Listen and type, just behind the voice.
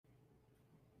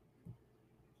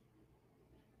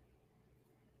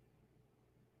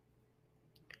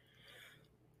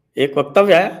एक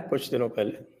वक्तव्य आया कुछ दिनों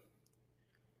पहले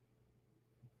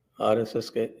आरएसएस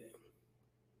के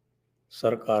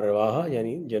सर कार्यवाह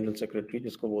यानी जनरल सेक्रेटरी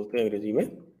जिसको बोलते हैं अंग्रेजी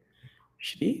में,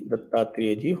 श्री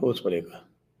दत्तात्रेय जी होसबले का,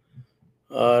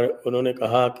 और उन्होंने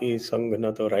कहा कि संघ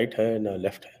न तो राइट है न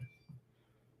लेफ्ट है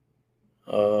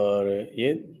और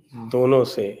ये दोनों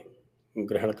से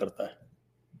ग्रहण करता है।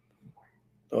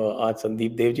 तो आज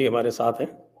संदीप देव जी हमारे साथ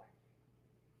हैं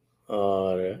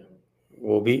और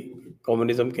वो भी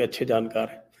कम्युनिज्म के अच्छे जानकार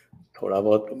हैं। थोड़ा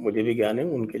बहुत मुझे भी ज्ञान है,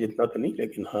 उनके जितना तो नहीं,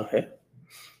 लेकिन हाँ है।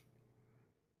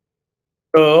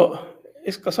 तो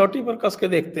इस कसौटी पर कस के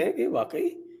देखते हैं कि वाकई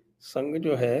संघ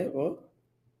जो है वो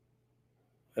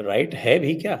राइट है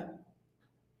भी क्या,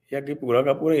 या कि पूरा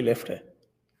का पूरा ही लेफ्ट है।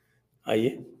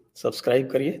 आइए सब्सक्राइब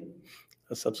करिए,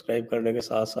 सब्सक्राइब करने के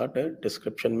साथ साथ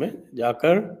डिस्क्रिप्शन में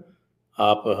जाकर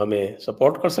आप हमें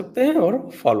सपोर्ट कर सकते हैं और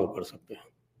फॉलो कर सकते हैं।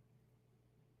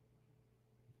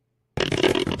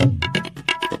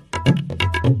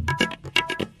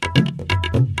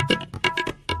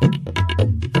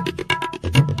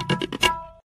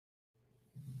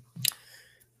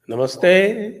 नमस्ते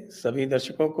सभी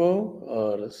दर्शकों को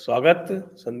और स्वागत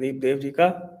संदीप देव जी का।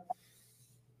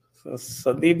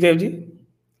 संदीप देव जी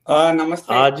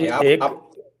नमस्ते। आज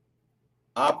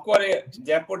आपको और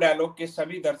जयपुर डायलॉग के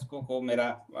सभी दर्शकों को मेरा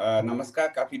नमस्कार।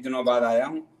 काफी दिनों बाद आया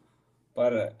हूं,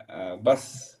 पर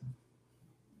बस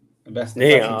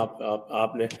नहीं,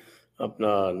 आपने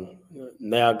अपना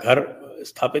नया घर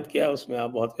स्थापित किया, उसमें आप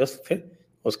बहुत व्यस्त थे,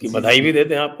 उसकी बधाई भी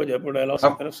देते हैं आपको जयपुर डायलॉग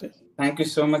की तरफ से। थैंक यू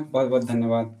सो मच, बहुत बहुत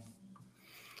धन्यवाद।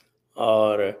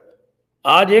 और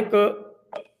आज एक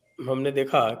हमने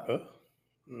देखा एक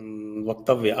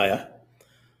वक्तव्य आया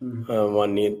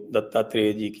माननीय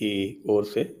दत्तात्रेय जी की ओर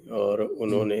से, और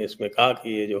उन्होंने इसमें कहा कि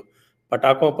ये जो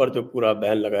पटाखों पर जो पूरा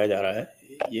बैन लगाया जा रहा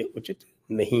है ये उचित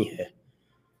नहीं है,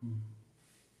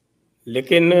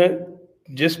 लेकिन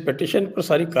जिस पिटीशन पर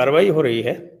सारी कार्रवाई हो रही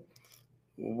है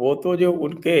वो तो जो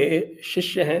उनके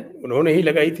शिष्य हैं उन्होंने ही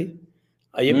लगाई थी।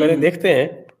 आइए पहले देखते हैं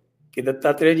कि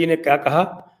दत्तात्रेय जी ने क्या कहा,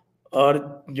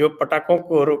 और जो पटाखों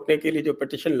को रोकने के लिए जो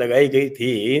पिटीशन लगाई गई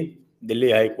थी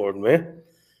दिल्ली हाई कोर्ट में,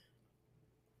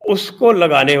 उसको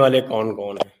लगाने वाले कौन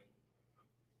कौन हैं।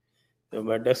 तो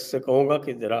मैं डेस्क से कहूँगा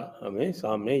कि जरा हमें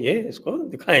सामने ये इसको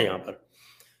दिखाएं यहाँ पर।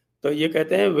 तो ये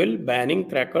कहते हैं, will banning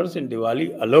crackers in Diwali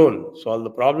alone solve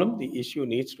the problem, the issue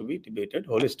needs to be debated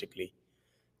holistically,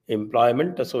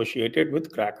 employment associated with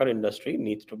cracker industry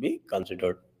needs to be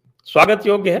considered. स्वागत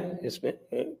योग्य है इसमें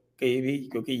कहीं भी,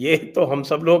 क्योंकि ये तो हम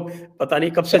सब लोग पता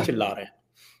नहीं कब से चिल्ला रहे हैं।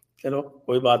 चलो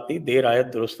कोई बात नहीं, देर आयत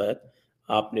दुरुस्त आयत,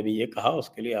 आपने भी ये कहा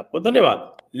उसके लिए आपको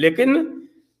धन्यवाद। लेकिन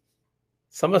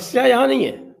समस्या यहाँ नहीं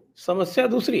है, समस्या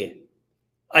दूसरी है।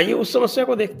 आइए उस समस्या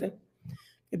को देखते हैं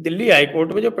कि दिल्ली हाई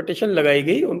कोर्ट में जो पिटीशन लगाई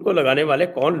गई उनको लगाने वाले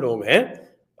कौन लोग हैं।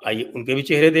 आइए उनके भी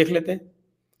चेहरे देख लेते हैं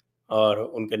और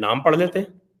उनके नाम पढ़ लेते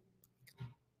हैं।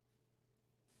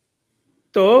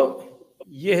 तो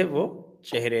ये वो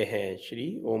चेहरे हैं,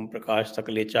 श्री ओम प्रकाश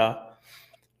सकलेचा,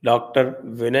 डॉक्टर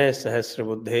विनय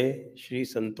सहस्रबुद्धे, श्री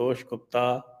संतोष गुप्ता,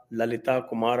 ललिता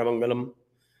कुमार मंगलम,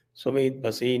 सुमित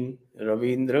भसीन,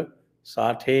 रविंद्र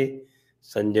साठे,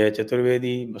 संजय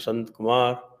चतुर्वेदी, बसंत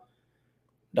कुमार,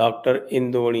 डॉक्टर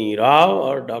इंदोणी राव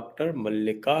और डॉक्टर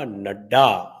मल्लिका नड्डा।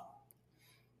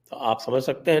 तो आप समझ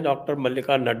सकते हैं डॉक्टर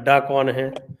मल्लिका नड्डा कौन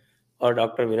है, और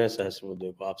डॉक्टर विनय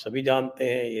सहस्रबुद्धे को आप सभी जानते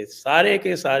हैं। ये सारे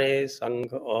के सारे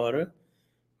संघ और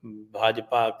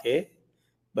भाजपा के,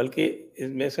 बल्कि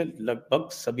इसमें से लगभग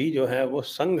सभी जो है वो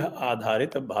संघ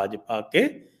आधारित भाजपा के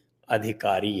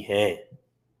अधिकारी हैं।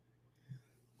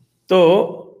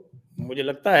 तो मुझे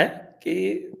लगता है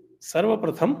कि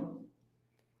सर्वप्रथम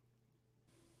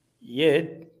ये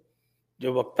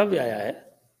जो वक्तव्य आया है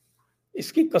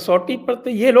इसकी कसौटी पर तो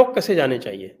ये लोग कैसे जाने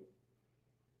चाहिए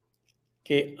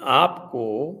कि आपको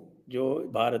जो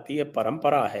भारतीय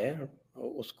परंपरा है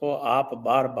उसको आप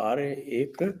बार बार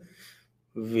एक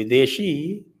विदेशी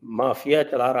माफिया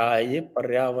चला रहा है, ये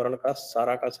पर्यावरण का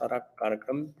सारा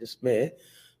कार्यक्रम, जिसमें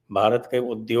भारत के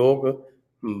उद्योग,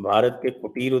 भारत के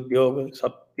कुटीर उद्योग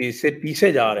सब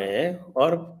पीछे जा रहे हैं।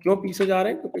 और क्यों पीछे जा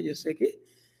रहे हैं? क्योंकि जैसे कि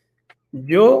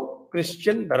जो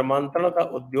क्रिश्चियन धर्मांतरण का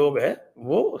उद्योग है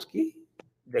वो उसकी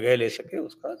जगह ले सके,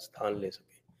 उसका स्थान ले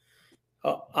सके।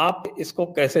 आप इसको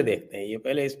कैसे देखते हैं? ये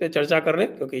पहले इस पे चर्चा कर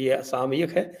लें क्योंकि ये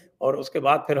सामयिक है, और उसके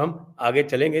बाद फिर हम आगे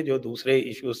चलेंगे, जो दूसरे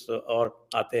इश्यूज और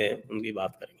आते हैं उनकी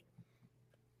बात करेंगे।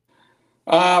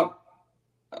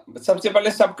 सबसे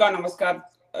पहले सबका नमस्कार,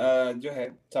 जो है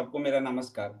सबको मेरा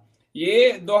नमस्कार।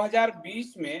 ये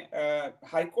 2020 में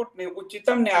हाईकोर्ट ने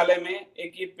उच्चतम न्यायालय में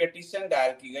एक ये पिटीशन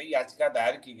दायर की गई, याचिका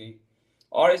दायर की गई,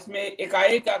 और इसमें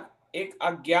एकाएक एक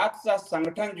अज्ञात सा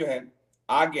संगठन जो है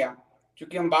आ गया,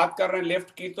 क्योंकि हम बात कर रहे हैं लेफ्ट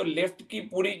की, तो लेफ्ट की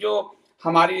पूरी जो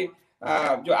हमारी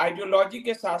जो आइडियोलॉजी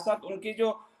के साथ साथ उनकी जो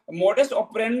मॉडस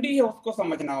ऑपरेंडी है उसको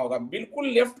समझना होगा। बिल्कुल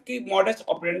लेफ्ट की मॉडस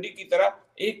ऑपरेंडी की तरह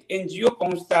एक एनजीओ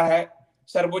पहुंचता है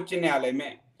सर्वोच्च न्यायालय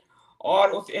में,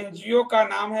 और उस एनजीओ का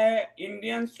नाम है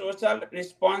इंडियन सोशल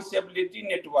रिस्पॉन्सिबिलिटी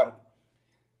नेटवर्क।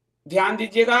 ध्यान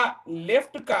दीजिएगा,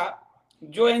 लेफ्ट का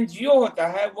जो एनजीओ होता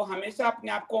है वो हमेशा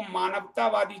अपने आप को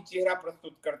मानवतावादी चेहरा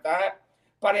प्रस्तुत करता है,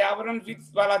 पर्यावरण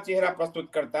वित्त वाला चेहरा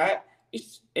प्रस्तुत करता है।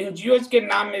 इस एनजीओ के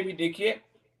नाम में भी देखिए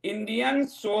इंडियन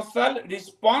सोशल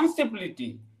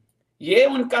रिस्पॉन्सिबिलिटी, ये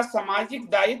उनका सामाजिक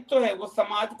दायित्व है, वो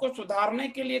समाज को सुधारने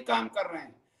के लिए काम कर रहे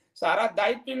हैं, सारा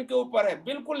दायित्व इनके ऊपर है,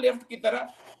 बिल्कुल लेफ्ट की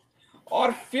तरह।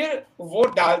 और फिर वो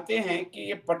डालते हैं कि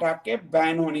ये पटाखे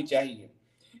बैन होनी चाहिए।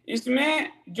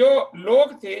 इसमें जो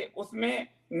लोग थे उसमें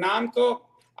नाम तो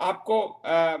आपको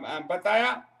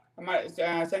बताया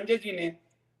संजय जी ने,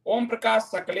 ओम प्रकाश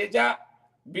सकलेजा,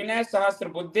 विनय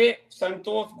सहस्त्रबुद्धे,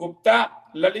 संतोष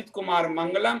गुप्ता, ललित कुमार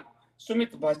मंगलम,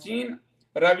 सुमित भसीन,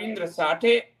 रविंद्र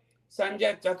साठे,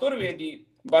 संजय चतुर्वेदी,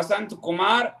 बसंत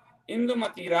कुमार,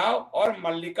 इंदुमती राव और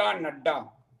मल्लिका नड्डा।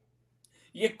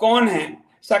 ये कौन है?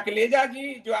 सकलेजा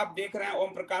जी जो आप देख रहे हैं, ओम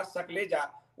प्रकाश सकलेजा,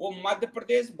 वो मध्य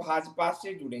प्रदेश भाजपा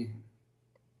से जुड़े हैं।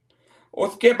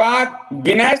 उसके बाद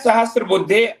विनय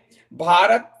सहस्त्रबुद्धे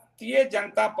भारतीय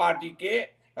जनता पार्टी के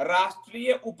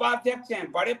राष्ट्रीय उपाध्यक्ष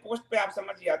हैं, बड़े पोस्ट पे, आप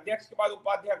समझिए, अध्यक्ष के बाद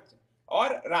उपाध्यक्ष,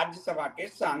 और राज्यसभा के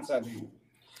सांसद हैं।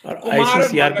 और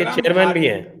आईसीसीआर के चेयरमैन भी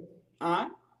हैं।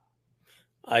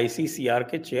 आईसीसीआर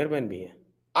के चेयरमैन भी हैं।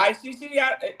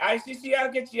 आईसीसीआर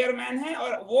के चेयरमैन हैं,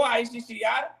 और वो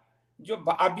आईसीसीआर जो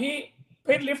अभी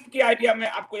फिर लिफ्ट की आइडिया में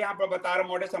आपको यहाँ पर बता रहा हूँ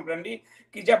मॉडस ऑपरेंडी,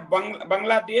 कि जब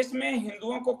बांग्लादेश में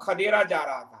हिंदुओं को खदेड़ा जा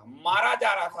रहा था, मारा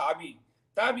जा रहा था अभी,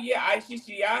 तब ये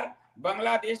आईसीसीआर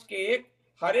बांग्लादेश के एक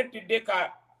हरे टिड्डे का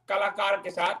कलाकार के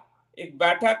साथ एक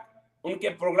बैठक, उनके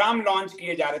प्रोग्राम लॉन्च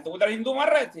किए जा रहे थे, उधर हिंदू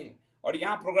मर रहे थे और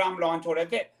यहाँ प्रोग्राम लॉन्च हो रहे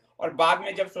थे, और बाद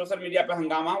में जब सोशल मीडिया पर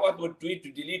हंगामा हुआ तो वो ट्वीट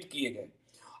डिलीट किए गए।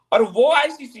 और वो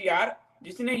आईसीसीआर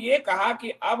जिसने ये कहा कि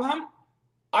अब हम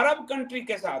अरब कंट्री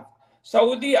के साथ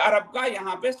सऊदी अरब का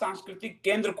यहाँ पे सांस्कृतिक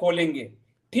केंद्र खोलेंगे,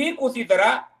 ठीक उसी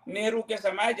तरह नेहरू के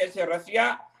समय जैसे रसिया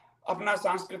अपना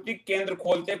सांस्कृतिक केंद्र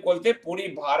खोलते खोलते पूरी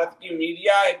भारत की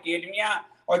मीडिया, एकेडमिया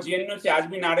और जेएनयू से आज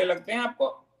भी नारे लगते हैं आपको,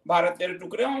 भारत तेरे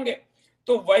टुकड़े होंगे,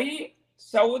 तो वही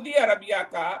सऊदी अरबिया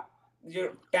का जो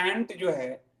टेंट जो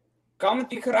है कम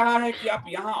दिख रहा है कि आप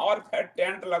यहाँ और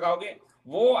टेंट लगाओगे।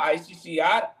 वो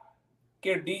आईसीसीआर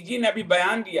के डीजी ने अभी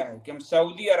बयान दिया है कि हम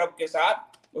सऊदी अरब के साथ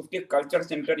उसके कल्चर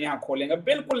सेंटर यहाँ खोलेंगे,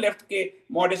 बिल्कुल लेफ्ट के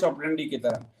मॉडस ऑपरेंडी की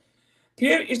तरह।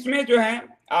 फिर इसमें जो है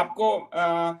आपको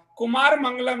कुमार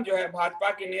मंगलम जो है भाजपा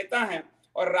के नेता हैं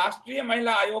और राष्ट्रीय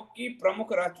महिला आयोग की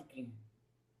प्रमुख रह चुकी हैं।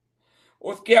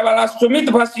 उसके अलावा Sumit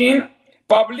Bhasin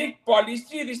public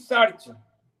policy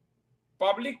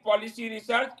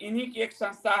research इन्हीं की एक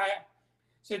संस्था है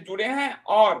से जुड़े हैं।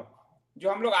 और जो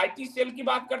हम लोग आईटी सेल की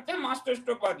बात करते हैं, मास्टर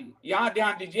स्ट्रोकवादी, यहाँ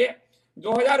ध्यान दीजिए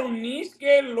 2019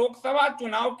 के लोकसभा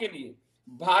चुनाव के लिए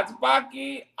भाजपा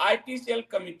की आईटी सेल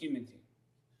कमेटी में थे,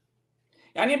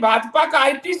 यानी भाजपा का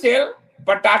आईटी सेल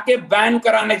पटाखे बैन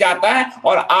कराने जाता है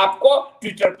और आपको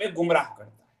ट्विटर पे गुमराह करता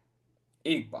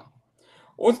है, एक बार।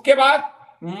 उसके बाद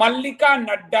मल्लिका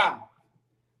नड्डा,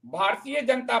 भारतीय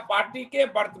जनता पार्टी के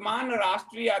वर्तमान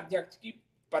राष्ट्रीय अध्यक्ष की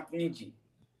पत्नी जी।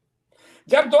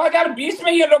 जब 2020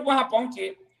 में ये लोग वहां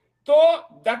पहुंचे तो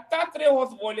दत्तात्रेय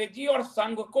होसबोले जी और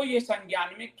संघ को ये संज्ञान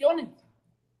में क्यों नहीं था?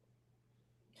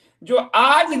 जो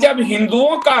आज जब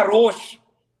हिंदुओं का रोष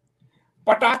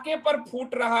पटाखे पर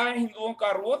फूट रहा है, हिंदुओं का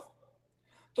रोष,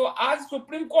 तो आज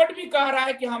सुप्रीम कोर्ट भी कह रहा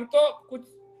है कि हम तो कुछ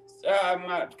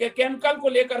केमिकल को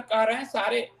लेकर कह रहे हैं,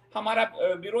 सारे हमारा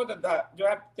विरोध जो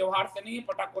है त्योहार से नहीं है,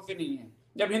 पटाखों से नहीं है,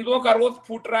 जब हिंदुओं का रोष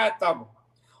फूट रहा है तब।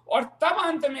 और तब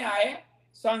अंत में आए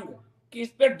संघ कि इस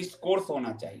पर डिस्कोर्स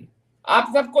होना चाहिए।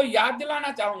 आप सबको याद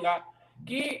दिलाना चाहूंगा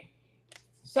कि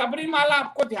सबरीमाला,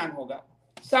 आपको ध्यान होगा,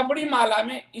 सबरीमाला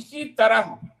में इसी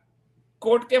तरह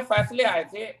कोर्ट के फैसले आए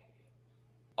थे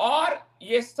और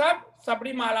ये सब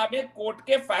सबरीमाला में कोर्ट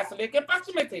के फैसले के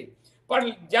पक्ष में थे। पर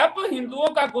जब हिंदुओं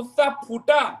का गुस्सा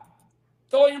फूटा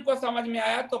तो इनको समझ में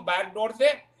आया तो बैकडोर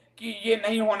से कि ये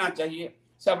नहीं होना चाहिए,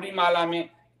 सबरीमाला में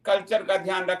कल्चर का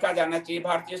ध्यान रखा जाना चाहिए,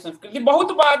 भारतीय संस्कृति।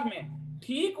 बहुत बाद में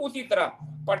ठीक उसी तरह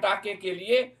पटाखे के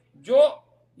लिए जो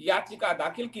याचिका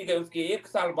दाखिल की गई उसके 1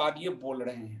 साल बाद ये बोल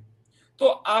रहे हैं। तो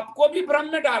आपको भी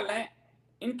भ्रम में डाल रहे हैं,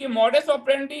 इनके मॉडस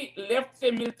ऑपरेंडी लेफ्ट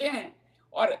से मिलते हैं।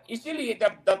 और इसीलिए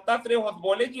जब दत्तात्रेय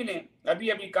होसबोले जी ने अभी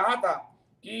अभी कहा था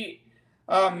कि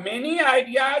many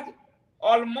ideas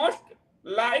almost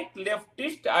like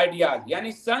leftist ideas,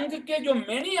 यानी संघ के जो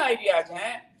मेनी आइडियाज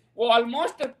हैं वो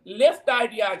ऑलमोस्ट लेफ्ट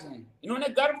आइडियाज हैं, इन्होंने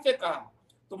गर्व से कहा।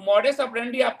 तो मॉडस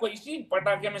ऑपरेंडी आपको इसी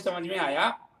पटाखे में समझ में आया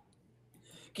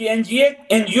कि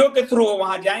एनजीओ के थ्रू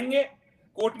वहां जाएंगे,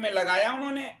 कोर्ट में लगाया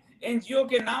उन्होंने, एनजीओ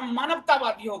के नाम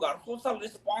मानवतावादी होगा, सोशल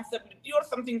रिस्पॉन्सिबिलिटी और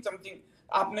समथिंग समथिंग।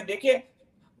 आपने देखे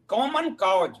common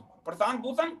cause, Prashant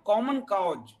Bhushan common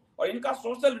cause, और इनका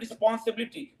सोशल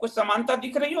रिस्पॉन्सिबिलिटी, कुछ समानता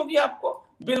दिख रही होगी आपको?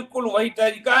 बिल्कुल वही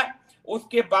तरीका है।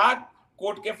 उसके बाद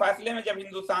कोर्ट के फैसले में जब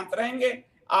हिंदू शांत रहेंगे,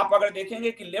 आप अगर देखेंगे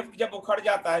कि लेफ्ट जब उखड़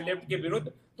जाता है लेफ्ट के विरुद्ध,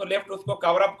 तो लेफ्ट उसको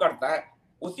कवर अप करता है।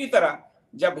 उसी तरह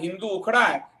जब हिंदू उखड़ा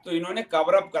है तो इन्होंने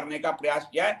कवर अप करने का प्रयास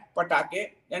किया है। पटाखे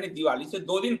यानी दिवाली से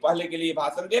 2 दिन पहले के लिए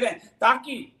भाषण दे रहे हैं,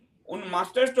 ताकि उन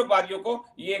मास्टर स्ट्रोकवादियों को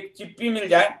ये एक चिप्पी मिल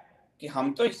जाए कि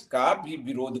हम तो इसका भी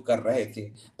विरोध कर रहे थे।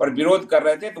 पर विरोध कर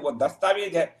रहे थे तो वो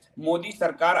दस्तावेज है। मोदी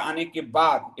सरकार आने के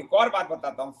बाद एक और बात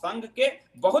बताता हूं, संघ के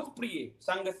बहुत प्रिय,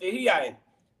 संघ से ही आए,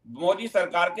 मोदी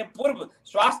सरकार के पूर्व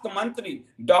स्वास्थ्य मंत्री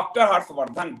डॉक्टर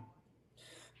हर्षवर्धन,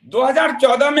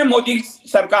 2014 में मोदी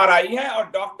सरकार आई है, और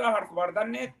डॉक्टर हर्षवर्धन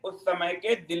ने उस समय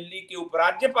के दिल्ली के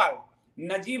उपराज्यपाल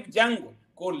नजीब जंग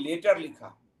को लेटर लिखा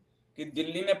कि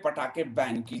दिल्ली में पटाखे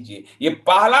बैन कीजिए। ये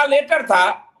पहला लेटर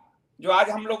था जो आज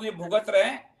हम लोग ये भुगत रहे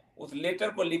हैं। उस लेटर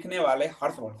को लिखने वाले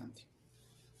हर्षवर्धन थे,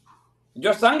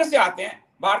 जो संघ से आते हैं।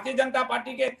 भारतीय जनता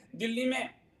पार्टी के दिल्ली में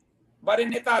बड़े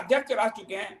नेता अध्यक्ष रह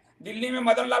चुके हैं। दिल्ली में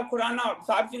मदन लाल खुराना और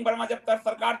साहिब सिंह वर्मा जब तक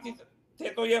सरकार थे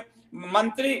तो ये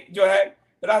मंत्री जो है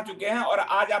रह चुके हैं। और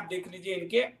आज आप देख लीजिए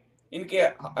इनके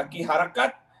की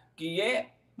हरकत कि ये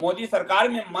मोदी सरकार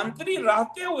में मंत्री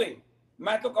रहते हुए,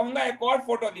 मैं तो कहूंगा एक और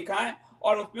फोटो दिखाएं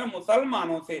और उसमें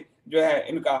मुसलमानों से जो है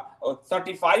इनका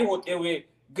सर्टिफाई होते हुए,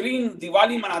 ग्रीन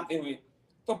दिवाली मनाते हुए।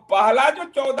 तो पहला जो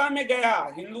 14 में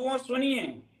गया, हिंदुओं सुनिए,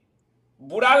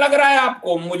 बुरा लग रहा है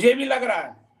आपको, मुझे भी लग रहा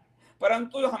है,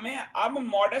 परंतु हमें अब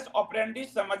मॉडस ऑपरेंडी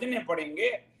समझने पड़ेंगे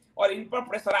और इन पर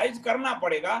प्रेशराइज करना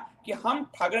पड़ेगा कि हम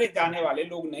ठगड़े जाने वाले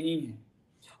लोग नहीं हैं।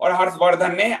 और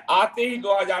हर्षवर्धन ने आते ही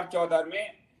 2014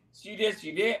 में सीधे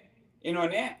सीधे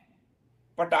इन्होंने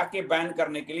पटाखे बैन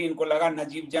करने के लिए, इनको लगा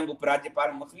नजीब जंग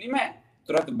उपराज्यपाल मुस्लिम है,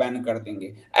 तुरंत बैन कर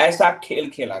देंगे। ऐसा खेल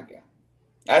खेला गया,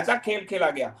 ऐसा खेल खेला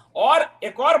गया। और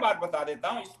एक और बात बता देता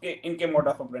हूं इनके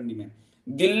मॉडस ऑपरेंडी में,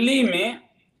 दिल्ली में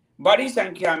बड़ी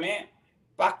संख्या में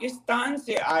पाकिस्तान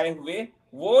से आए हुए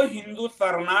वो हिंदू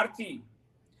शरणार्थी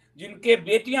जिनके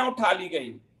बेटियां उठा ली गई,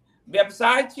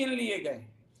 व्यवसाय छीन लिए गए,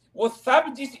 वो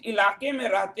सब जिस इलाके में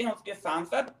रहते हैं उसके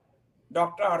सांसद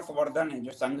डॉक्टर हर्षवर्धन है,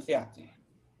 जो संघ से आते हैं।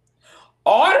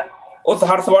 और उस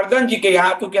हर्षवर्धन जी के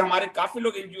यहाँ, क्योंकि हमारे काफी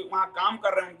लोग वहां काम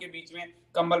कर रहे हैं, उनके बीच में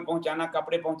कंबल पहुंचाना,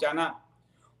 कपड़े पहुंचाना,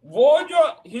 वो जो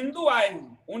हिंदू आए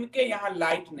हैं उनके यहाँ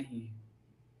लाइट नहीं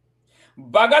है।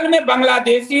 बगल में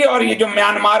बांग्लादेशी और ये जो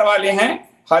म्यांमार वाले हैं,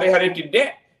 हरे हरे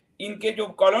टिड्डे, इनके जो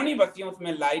कॉलोनी बसी है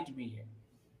उसमें लाइट भी है,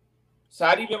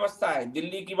 सारी व्यवस्था है।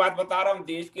 दिल्ली की बात बता रहा हूं,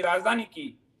 देश की राजधानी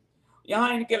की,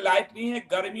 यहाँ इनके लाइट नहीं है।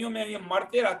 गर्मियों में ये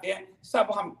मरते रहते हैं। सब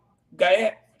हम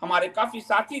गए, हमारे काफी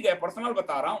साथी गए, पर्सनल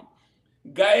बता रहा हूं,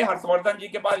 गए हर्षवर्धन जी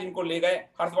के पास, इनको ले गए।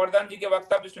 हर्षवर्धन जी के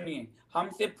वक्तव्य सुनिए,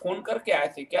 हमसे फोन करके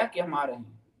आए थे क्या कि हम आ रहे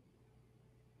हैं।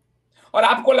 और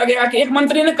आपको लगेगा कि एक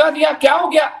मंत्री ने कह दिया, क्या हो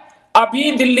गया?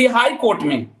 अभी दिल्ली हाई कोर्ट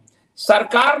में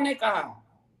सरकार ने कहा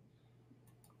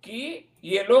कि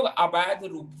ये लोग अवैध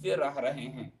रूप से रह रहे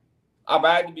हैं,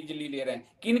 अवैध बिजली ले रहे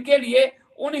हैं। किनके लिए?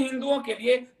 उन हिंदुओं के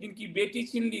लिए जिनकी बेटी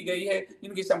छीन ली गई है,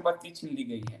 जिनकी संपत्ति छीन ली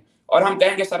गई है। और हम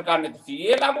कहेंगे सरकार ने तो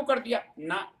सीए लागू कर दिया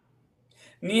ना,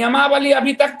 नियमावली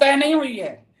अभी तक तय नहीं हुई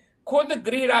है। खुद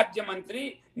गृह राज्य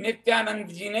मंत्री नित्यानंद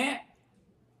जी ने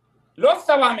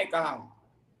लोकसभा में कहा,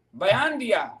 बयान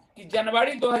दिया कि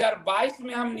जनवरी 2022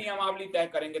 में हम नियमावली तय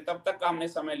करेंगे, तब तक का हमने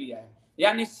समय लिया है।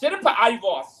 यानी सिर्फ आई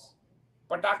वॉश,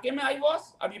 पटाखे में आई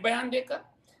वॉश अभी बयान देकर,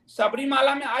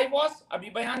 सबरीमाला में आई वॉश अभी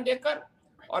बयान देकर,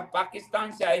 और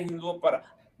पाकिस्तान से आए हिंदुओं पर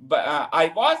आई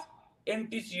वॉश,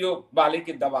 एनटीसीओ वाले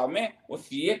के दबाव में वो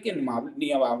सीए के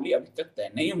नियमावली अभी तक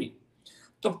तय नहीं हुई।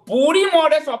 तो पूरी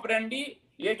मॉडस ऑपरेंडी,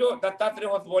 ये जो दत्तात्रेय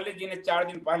होसबोले जी ने 4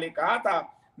 दिन पहले कहा था,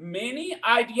 मेनी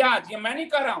आइडियाज, ये मैं नहीं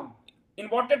कह रहा हूं,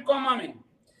 इन्वर्टेड कॉमा में,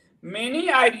 many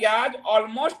ideas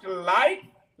almost like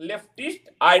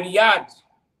leftist ideas.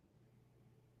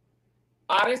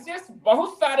 RSS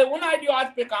बहुत सारे उन आइडियाज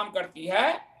पे काम करती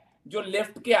है जो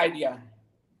लेफ्ट के आइडिया हैं।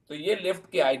 तो ये लेफ्ट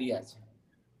के आइडियाज हैं,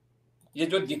 ये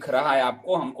जो दिख रहा है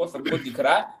आपको, हमको सबको दिख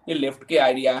रहा है, ये लेफ्ट के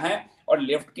आइडिया हैं। और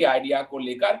लेफ्ट के आइडिया को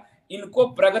लेकर इनको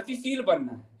प्रगतिशील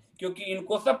बनना है, क्योंकि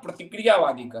इनको सब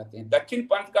प्रतिक्रियावादी कहते हैं। दक्षिण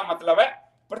पंथ का मतलब है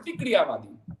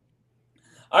प्रतिक्रियावादी।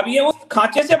 अब ये उस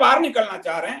खांचे से बाहर निकलना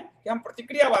चाह रहे हैं कि हम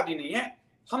प्रतिक्रियावादी नहीं है,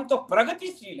 हम तो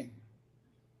प्रगतिशील हैं।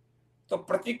 तो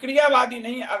प्रतिक्रियावादी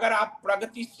नहीं, अगर आप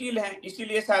प्रगतिशील हैं,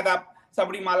 इसीलिए शायद आप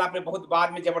सबरीमाला पे बहुत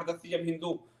बाद में जबरदस्ती जब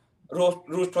हिंदू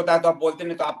रुष्ट होता है तो आप बोलते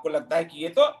नहीं, तो आपको लगता है कि ये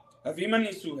तो विमेन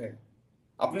इशू है,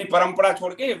 अपनी परंपरा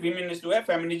छोड़ के विमेन इशू है,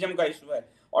 फेमिनिज्म का इशू है,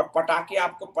 और पटाखे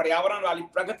आपको पर्यावरण वाली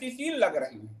प्रगतिशील लग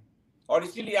रहे हैं और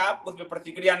इसीलिए आप उस पर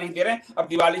प्रतिक्रिया नहीं दे रहे हैं। अब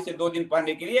दिवाली से 2 दिन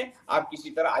पहले के लिए आप किसी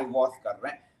तरह आई वॉश कर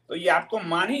रहे हैं, तो ये आपको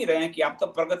मान ही रहे हैं कि आप तो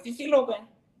प्रगतिशील हो गए।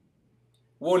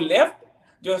 वो लेफ्ट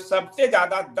जो सबसे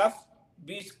ज्यादा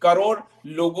 10-20 करोड़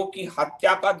लोगों की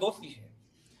हत्या का दोषी है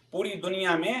पूरी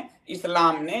दुनिया में,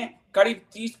 इस्लाम ने करीब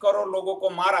 30 करोड़ लोगों को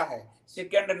मारा है,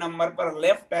 सेकेंड नंबर पर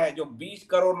लेफ्ट है जो 20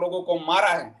 करोड़ लोगों को मारा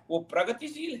है, वो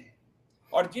प्रगतिशील है।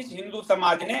 और जिस हिंदू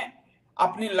समाज ने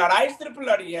अपनी लड़ाई सिर्फ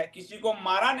लड़ी है, किसी को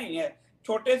मारा नहीं है,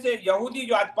 छोटे से यहूदी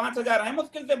जो आज 5,000 है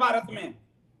मुश्किल से भारत में,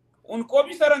 उनको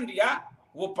भी शरण दिया,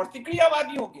 वो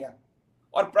प्रतिक्रियावादी हो गया।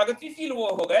 और प्रगतिशील वो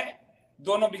हो गए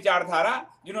दोनों विचारधारा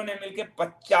जिन्होंने मिलकर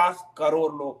 50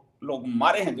 करोड़ लोग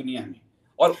मारे हैं दुनिया में।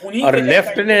 और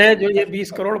लेफ्ट ने जो ये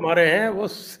 20 करोड़ मारे हैं वो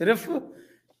सिर्फ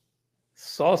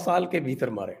 100 साल के भीतर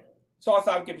मारे, 100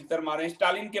 साल के भीतर मारे,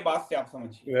 स्टालिन के बाद से, आप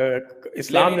समझिए।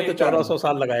 इस्लाम ने तो 1400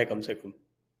 साल लगाए कम से कम।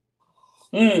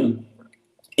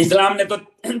 इस्लाम ने तो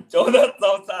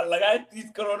 1400 साल लगाए 30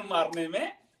 करोड़ मारने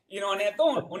में, इन्होंने तो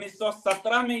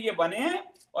 1917 में ये बने हैं।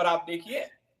 और आप देखिए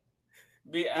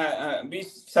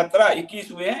 20, 17,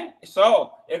 21 हुए हैं,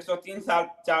 100, 103 साल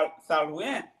 4 साल हुए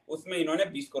हैं, उसमें इन्होंने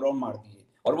 20 करोड़ मार दिए।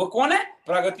 और वो कौन है?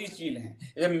 प्रगतिशील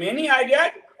हैं। Many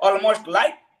ideas almost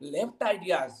like left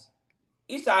ideas,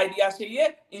 इस आइडिया से ये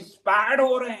इंस्पायर्ड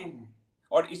हो रहे हैं।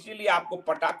 और इसीलिए आपको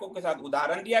पटाखों के साथ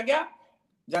उदाहरण दिया गया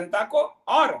जनता को,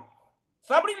 और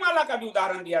सबरीमाला का भी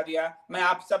उदाहरण दिया गया। मैं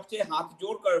आप सबसे हाथ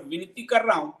जोड़कर विनती कर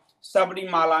रहा हूं,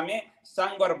 सबरीमाला में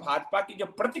संघ और भाजपा की जो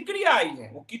प्रतिक्रिया आई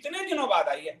है वो कितने दिनों बाद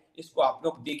आई है, इसको आप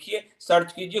लोग देखिए,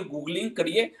 सर्च कीजिए, गूगलिंग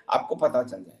करिए, आपको पता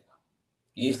चल जाएगा।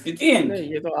 ये स्थिति है। नहीं,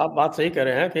 ये तो आप बात सही कह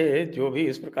रहे हैं कि जो भी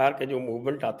इस प्रकार के जो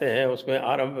मूवमेंट आते हैं उसमें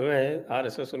आरंभ में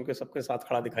आरएसएस उनके सबके साथ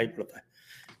खड़ा दिखाई पड़ता है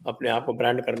अपने आप को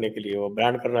ब्रांड करने के लिए। वो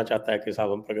ब्रांड करना चाहता है कि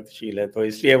साहब हम प्रगतिशील हैं, तो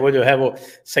इसलिए वो जो है वो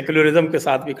सेक्युलरिज्म के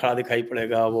साथ भी खड़ा दिखाई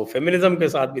पड़ेगा, वो फेमिनिज्म के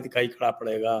साथ भी दिखाई खड़ा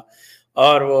पड़ेगा,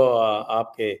 और वो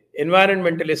आपके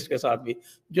एनवायरमेंटलिस्ट के साथ भी।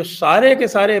 जो सारे के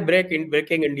सारे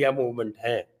ब्रेकिंग इंडिया मूवमेंट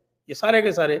है, ये सारे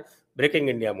के सारे ब्रेकिंग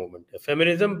इंडिया मूवमेंट है।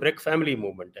 फेमिनिज्म ब्रेक फैमिली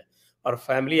मूवमेंट है, और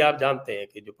फैमिली आप जानते हैं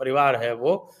कि जो परिवार है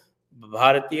वो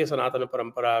भारतीय सनातन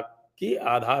परंपरा की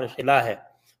आधारशिला है।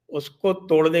 उसको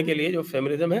तोड़ने के लिए जो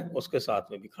फेमिनिज्म है उसके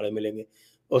साथ में भी खड़े मिलेंगे।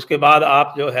 उसके बाद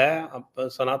आप जो है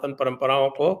सनातन परंपराओं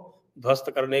को ध्वस्त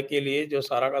करने के लिए जो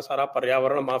सारा का सारा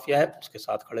पर्यावरण माफिया है उसके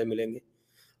साथ खड़े मिलेंगे।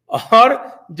 और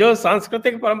जो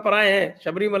सांस्कृतिक परंपराएं हैं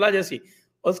शबरीमला जैसी,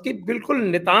 उसकी बिल्कुल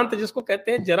नितांत जिसको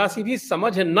कहते हैं जरा सी भी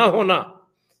समझ न होना।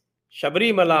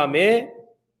 शबरीमला में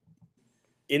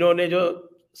इन्होंने जो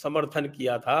समर्थन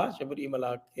किया था,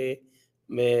 शबरीमला के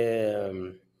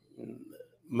में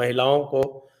महिलाओं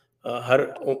को, हर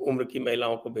उम्र की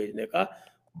महिलाओं को भेजने का,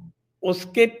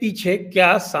 उसके पीछे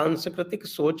क्या सांस्कृतिक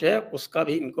सोच है उसका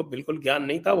भी इनको बिल्कुल ज्ञान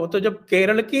नहीं था। वो तो जब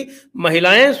केरल की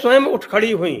महिलाएं स्वयं उठ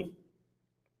खड़ी हुई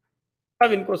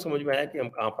तब इनको समझ में आया कि हम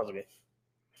कहाँ फंस गए।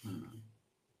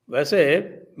 वैसे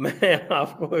मैं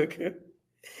आपको एक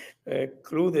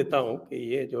क्लू देता हूं कि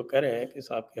ये जो कह रहे हैं कि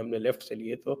साहब कि हमने लेफ्ट से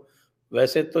लिए, तो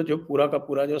वैसे तो जो पूरा का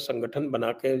पूरा जो संगठन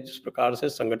बना के जिस प्रकार से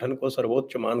संगठन को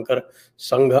सर्वोच्च मानकर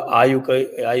संघ आयु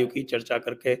की चर्चा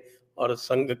करके और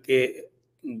संघ के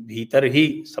भीतर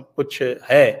ही सब कुछ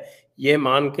है ये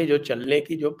मान के जो चलने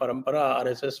की जो परंपरा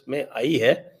आरएसएस में आई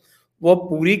है, वो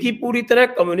पूरी की पूरी तरह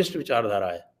कम्युनिस्ट विचारधारा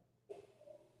है,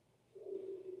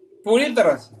 पूरी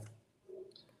तरह से।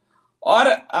 और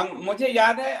मुझे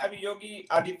याद है अभी योगी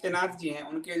आदित्यनाथ जी हैं,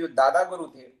 उनके जो दादा गुरु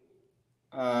थे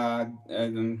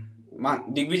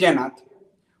दिग्विजय नाथ,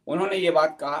 उन्होंने ये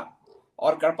बात कहा,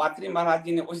 और गणपात्री महाराज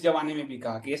जी ने उस जमाने में भी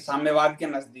कहा कि ये साम्यवाद के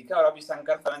नजदीक है। और अभी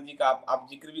शंकर शरण जी का आप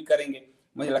जिक्र भी करेंगे,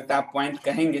 मुझे लगता है आप पॉइंट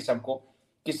कहेंगे सबको,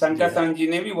 कि शंकर शरण जी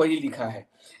ने भी वही लिखा है।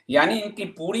 यानी इनकी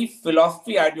पूरी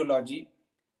फिलॉसफी आइडियोलॉजी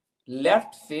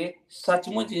लेफ्ट से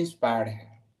सचमुच इंस्पायर्ड है।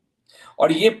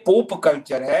 और ये पोप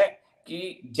कल्चर है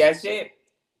कि जैसे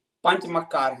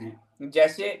पंचमक्कार हैं,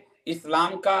 जैसे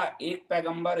इस्लाम का एक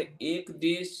पैगंबर, एक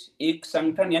देश, एक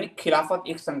संगठन, यानी खिलाफत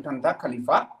एक संगठन था,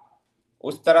 खलीफा,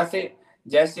 उस तरह से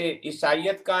जैसे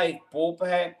ईसाइयत का एक पोप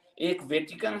है, एक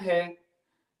वेटिकन है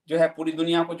जो है पूरी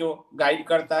दुनिया को जो गाइड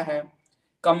करता है।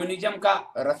 कम्युनिज्म का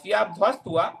रसिया ध्वस्त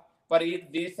हुआ, पर एक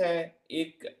देश है,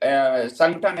 एक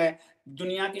संगठन है,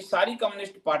 दुनिया की सारी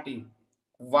कम्युनिस्ट पार्टी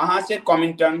वहां से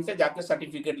कॉमिंटर्न से जाकर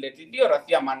सर्टिफिकेट लेती थी और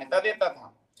रसिया मान्यता देता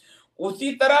था।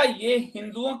 उसी तरह ये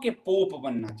हिंदुओं के पोप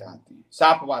बनना चाहते हैं।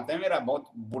 साफ बात है, मेरा बहुत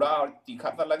बुरा और तीखा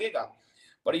सा लगेगा,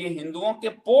 पर ये हिंदुओं के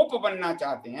पोप बनना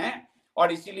चाहते हैं।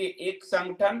 और इसीलिए एक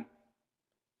संगठन,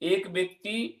 एक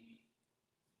व्यक्ति,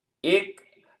 एक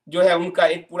जो है उनका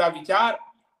एक पूरा विचार,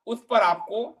 उस पर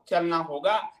आपको चलना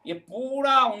होगा। ये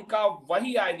पूरा उनका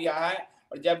वही आइडिया है,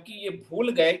 और जबकि ये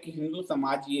भूल गए कि हिंदू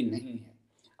समाज ये नहीं है।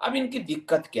 अब इनकी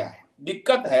दिक्कत क्या है?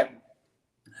 दिक्कत है,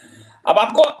 अब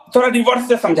आपको थोड़ा रिवर्स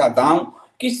से समझाता हूं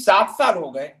कि 7 साल हो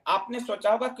गए, आपने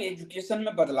सोचा होगा कि एजुकेशन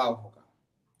में बदलाव होगा,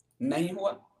 नहीं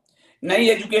हुआ। नई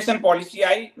एजुकेशन पॉलिसी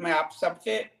आई, मैं आप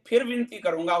सबसे फिर विनती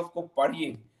करूंगा उसको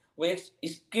पढ़िए। वो एक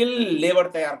स्किल लेबर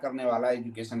तैयार करने वाला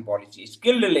एजुकेशन पॉलिसी,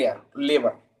 स्किल्ड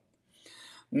लेबर।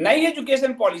 नई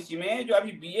एजुकेशन पॉलिसी में जो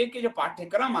अभी बीए के जो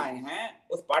पाठ्यक्रम आए हैं,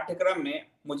 उस पाठ्यक्रम में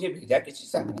मुझे भेजा किसी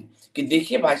संघ ने कि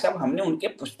देखिए भाई साहब, हमने उनके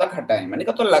पुस्तक हटाए। मैंने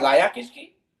कहा तो लगाया किसकी?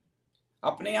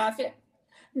 अपने यहां से?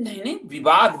 नहीं,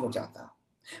 विवाद हो जाता,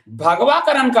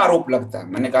 भगवाकरण का आरोप लगता है।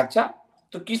 मैंने कहा अच्छा,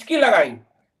 तो किसकी लगाई?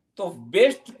 तो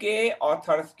वेस्ट के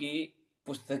ऑथर्स की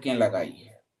पुस्तकें लगाई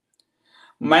है।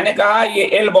 मैंने कहा ये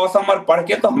एल बॉसमर पढ़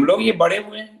के तो हम लोग ये बड़े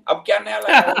हुए हैं, अब क्या नया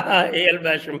लगाया? एल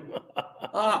बैशम।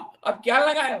 हाँ, अब क्या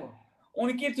लगाया हो?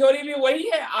 उनकी थ्योरी भी वही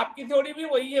है, आपकी थ्योरी भी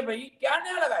वही है, भाई क्या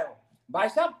नया लगाया हो? भाई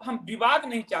साहब, हम विवाद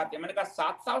नहीं चाहते। मैंने कहा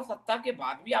 7 साल सत्ता के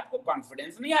बाद भी आपको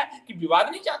कॉन्फिडेंस नहीं आया कि विवाद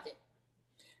नहीं चाहते?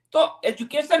 तो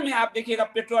एजुकेशन में आप देखिएगा,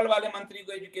 पेट्रोल वाले मंत्री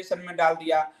को एजुकेशन में डाल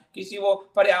दिया, किसी वो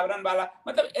पर्यावरण वाला,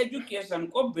 मतलब एजुकेशन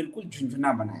को बिल्कुल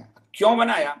झुंझुना बनाया। क्यों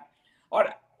बनाया?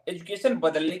 और एजुकेशन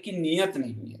बदलने की नीयत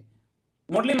नहीं हुई है।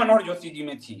 मुरली मनोहर जोशी जी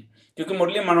में थी, क्योंकि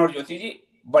मुरली मनोहर जोशी जी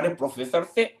बड़े प्रोफेसर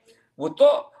थे, वो तो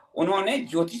उन्होंने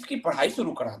ज्योतिष की पढ़ाई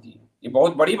शुरू करा दी। ये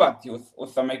बहुत बड़ी बात थी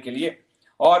उस समय के लिए,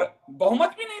 और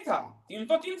बहुमत भी नहीं था,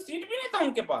 303 सीट भी नहीं था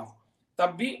उनके पास।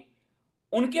 तब भी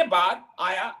उनके बाद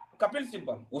आया कपिल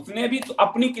सिब्बल, उसने भी तो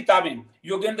अपनी किताबें,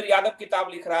 योगेंद्र यादव किताब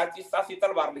लिख रहा है, चिस्ता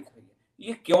शीतलवार लिख रही है।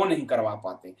 ये क्यों नहीं करवा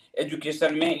पाते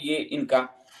एजुकेशन में? ये इनका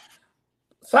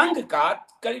संघ का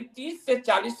करीब 30 से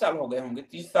 40 साल हो गए होंगे,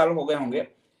 30 साल हो गए होंगे,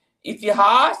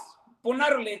 इतिहास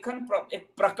पुनर्लेखन एक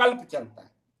प्रकल्प चलता है।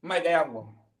 मैं गया हुआ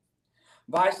हूं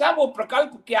भाई साहब, वो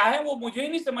प्रकल्प क्या है वो मुझे ही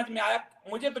नहीं समझ में आया।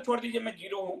 मुझे तो छोड़ दीजिए, मैं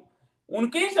जीरो हूं,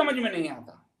 उनके ही समझ में नहीं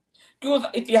आता कि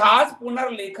उस इतिहास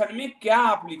पुनर्लेखन में क्या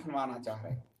आप लिखवाना चाह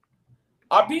रहे हैं।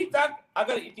 अभी तक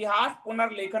अगर इतिहास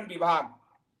पुनर्लेखन विभाग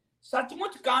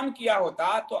सचमुच काम किया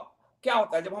होता तो क्या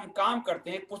होता है, जब हम काम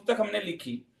करते हैं, पुस्तक हमने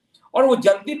लिखी और वो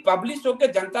जल्दी पब्लिश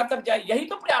होकर जनता तक जाए, यही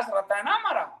तो प्रयास रहता है ना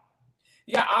हमारा।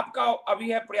 या आपका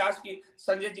अभी है प्रयास की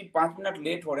संजय जी 5 मिनट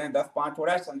लेट हो रहे हैं, 10-5 हो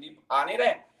रहा है, संदीप आ नहीं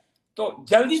रहे, तो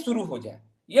जल्दी शुरू हो जाए,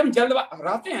 ये हम जल्द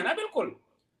रहते हैं ना। बिल्कुल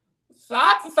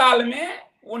 7 साल में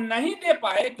वो नहीं दे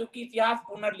पाए क्योंकि इतिहास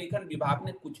पुनर्लेखन विभाग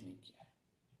ने कुछ नहीं किया,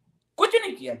 कुछ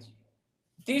नहीं किया जी।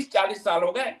 30-40 साल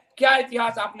हो गए, क्या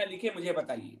इतिहास आपने लिखे मुझे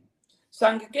बताइए।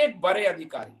 संघ के बड़े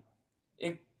अधिकारी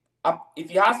एक अब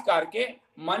इतिहासकार के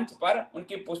मंच पर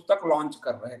उनकी पुस्तक लॉन्च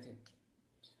कर रहे थे,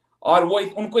 और वो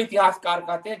उनको इतिहासकार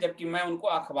कहते हैं, जबकि मैं उनको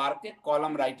अखबार के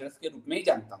कॉलम राइटर्स के रूप में ही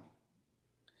जानता हूं।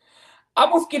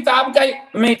 अब उस किताब का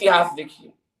में इतिहास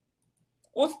देखिए,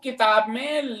 उस किताब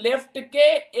में लेफ्ट के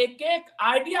एक एक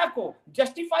आइडिया को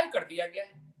जस्टिफाई कर दिया गया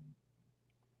है।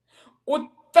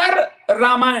 उत्तर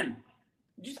रामायण,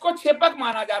 जिसको छेपक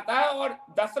माना जाता है, और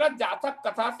दशरथ जातक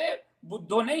कथा से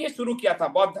बुद्धों ने ये शुरू किया था,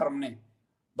 बौद्ध धर्म ने।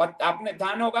 बट आपने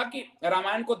ध्यान होगा कि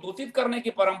रामायण को दूषित करने की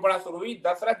परंपरा शुरू हुई,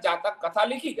 दशरथ जातक कथा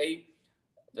लिखी गई,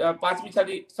 5वीं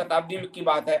शताब्दी की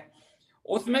बात है।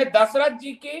 उसमें दशरथ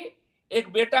जी की एक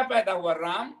बेटा पैदा हुआ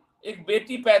राम, एक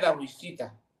बेटी पैदा हुई सीता,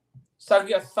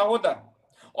 सहोदर,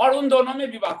 और उन दोनों में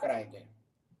विवाह कराए गए।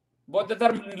 बौद्ध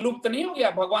धर्म लुप्त नहीं हो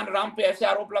गया, भगवान राम पे ऐसे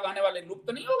आरोप लगाने वाले लुप्त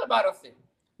नहीं हो गए भारत से,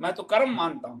 मैं तो कर्म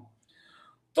मानता हूं।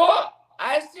 तो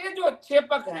ऐसे जो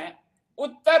छेपक हैं,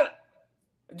 उत्तर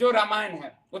जो रामायण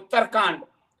है, उत्तरकांड,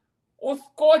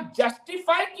 उसको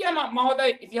जस्टिफाई किया महोदय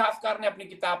इतिहासकार ने अपनी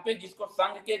किताब पे, जिसको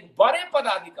संघ के एक बड़े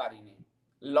पदाधिकारी ने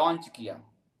लॉन्च किया।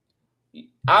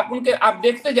 आप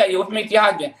देखते जाइए, उसमें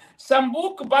इतिहास में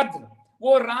संबूकबद्ध,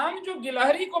 वो राम जो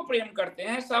गिलहरी को प्रेम करते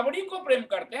हैं, सबड़ी को प्रेम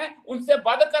करते हैं, उनसे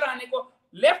वध कराने को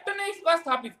लेफ्ट ने इसका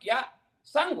स्थापित किया,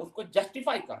 संघ उसको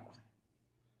जस्टिफाई कर रहा है।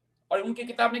 और उनकी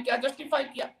किताब ने क्या जस्टिफाई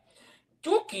किया?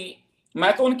 क्योंकि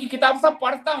मैं तो उनकी किताब सब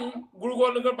पढ़ता हूं, गुरु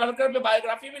गोलवलकर पे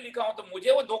बायोग्राफी भी लिखा हूं, तो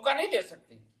मुझे वो धोखा नहीं दे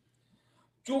सकते।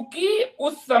 क्योंकि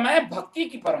उस समय भक्ति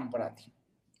की परंपरा थी,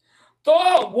 तो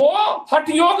वो हठ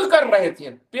योग कर रहे थे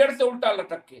पेड़ से उल्टा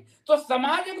लटक के, तो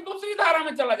समाज एक दूसरी धारा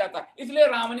में चला जाता, इसलिए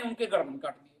राम ने उनके गर्दन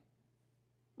काट दिए।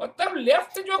 मतलब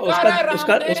लेफ्ट जो कह रहा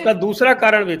है, उसका दूसरा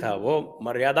कारण भी था, वो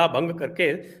मर्यादा भंग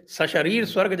करके सशरीर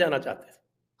स्वर्ग जाना चाहते थे।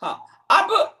 हाँ,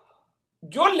 अब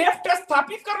जो लेफ्ट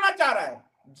स्थापित करना चाह रहा है,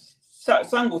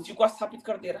 संघ उसी को स्थापित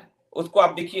कर दे रहा है। उसको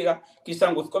आप देखिएगा कि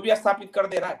संघ उसको भी स्थापित कर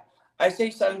दे रहा है। ऐसे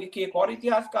ही संघ के एक और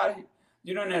इतिहासकार हैं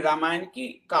जिन्होंने रामायण की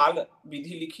काल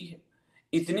विधि लिखी है।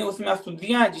 इतनी उसमें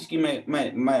अशुद्धियां हैं जिसकी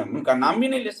मैं उनका नाम भी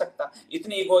नहीं ले सकता,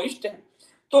 इतने इगोइस्ट हैं।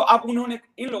 तो अब उन्होंने,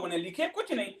 इन लोगों ने लिखे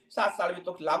कुछ नहीं, 7 साल में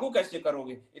तो लागू कैसे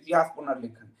करोगे इतिहास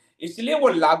पुनर्लेखन, इसलिए वो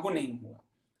लागू नहीं हुआ।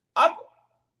 अब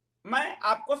मैं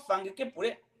आपको संघ के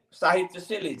पूरे साहित्य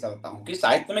से ले चलता हूं कि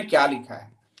साहित्य में क्या लिखा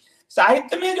है।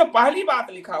 साहित्य में जो पहली बात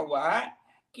लिखा हुआ है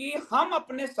कि हम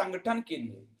अपने संगठन के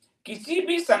लिए किसी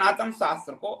भी सनातन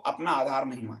शास्त्र को अपना आधार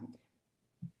नहीं मानते।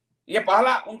 ये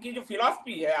पहला उनकी जो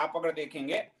फिलॉसफी है आप अगर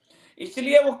देखेंगे,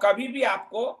 इसलिए वो कभी भी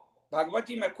आपको, भागवत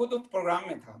जी, मैं खुद उस प्रोग्राम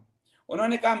में था,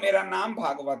 उन्होंने कहा मेरा नाम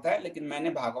भागवत है लेकिन मैंने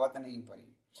भागवत नहीं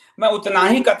पढ़ी, मैं उतना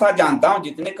ही कथा जानता हूं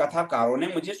जितने कथाकारों ने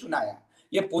मुझे सुनाया।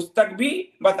 ये पुस्तक भी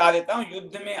बता देता हूं,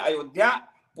 युद्ध में अयोध्या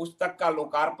पुस्तक का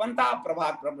लोकार्पण था,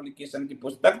 प्रभात पब्लिकेशन की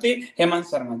पुस्तक थी, हेमंत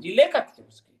शर्मा जी लेखक थे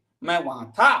उसके, मैं वहां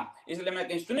था, इसलिए मैं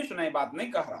कहीं सुनी सुनाई बात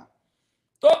नहीं कह रहा।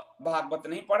 तो भागवत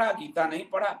नहीं पढ़ा, गीता नहीं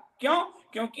पढ़ा, क्यों?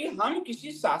 क्योंकि हम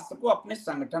किसी शास्त्र को अपने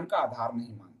संगठन का आधार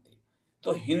नहीं मानते।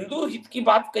 तो हिंदू हित की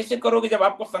बात कैसे करोगे जब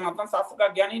आपको सनातन शास्त्र का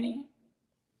ज्ञान ही नहीं है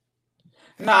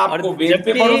ना, आपको वेद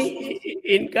पे पढ़ो।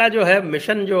 इनका जो है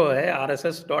मिशन जो है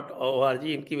rss.org,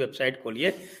 इनकी वेबसाइट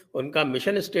खोलिए, उनका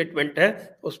मिशन स्टेटमेंट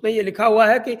है, उसमें ये लिखा हुआ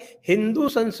है कि हिंदू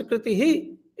संस्कृति ही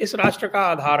इस राष्ट्र का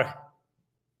आधार है।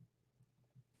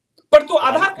 पर तो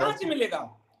आधार कहां से मिलेगा?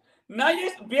 ना ये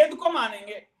वेद को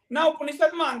मानेंगे, ना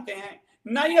उपनिषद मानते हैं,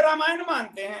 ना ये रामायण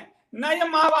मानते हैं, ना ये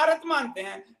महाभारत मानते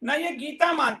हैं, ना ये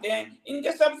गीता मानते हैं।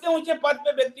 इनके सबसे ऊंचे पद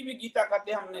पे व्यक्ति भी गीता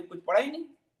कहते हैं, हमने कुछ पढ़ा ही नहीं।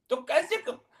 तो कैसे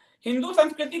हिंदू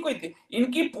संस्कृति को,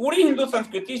 इनकी पूरी हिंदू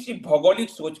संस्कृति सिर्फ भौगोलिक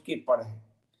सोच के पर है।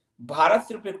 भारत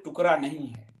सिर्फ एक टुकड़ा नहीं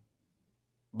है,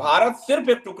 भारत सिर्फ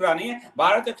एक टुकड़ा नहीं है,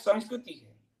 भारत एक संस्कृति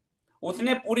है।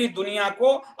 उसने पूरी दुनिया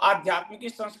को आध्यात्मिक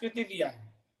संस्कृति दिया है,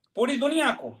 पूरी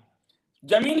दुनिया को।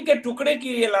 जमीन के टुकड़े की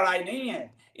ये लड़ाई नहीं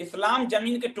है, इस्लाम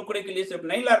जमीन के टुकड़े के लिए सिर्फ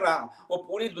नहीं लड़ रहा, वो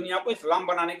पूरी दुनिया को इस्लाम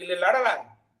बनाने के लिए लड़ रहा है।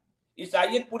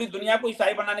 ईसाइयत पूरी दुनिया को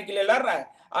ईसाई बनाने के लिए लड़ रहा है।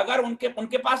 अगर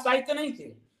उनके पास साहित्य नहीं थे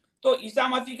तो ईसा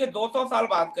मसीह के 200 साल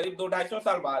बाद, करीब 200-250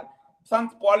 साल बाद,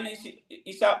 संत पॉल ने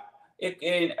ईसा एक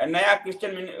नया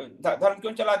क्रिश्चियन धर्म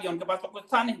क्यों चला दिया? उनके पास तो कुछ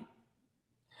था नहीं।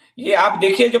 ये आप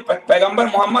देखिए जो पैगंबर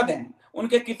मोहम्मद हैं,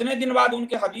 उनके कितने दिन बाद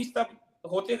उनके हदीस तब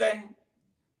होते गए हैं।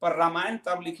 पर रामायण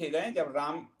तब लिखे गए जब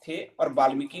राम थे और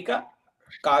वाल्मीकि का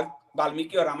काल,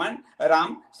 वाल्मीकि और रामायण,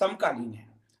 राम समकालीन है।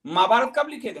 महाभारत कब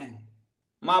लिखे गए हैं?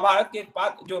 महाभारत के एक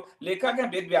पात्र जो लेखक हैं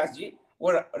वेद व्यास जी,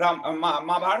 वो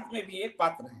महाभारत में भी एक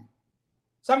पात्र हैं,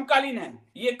 समकालीन है।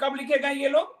 ये कब लिखे गए ये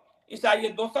लोग? ईसाई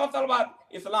 200 साल बाद,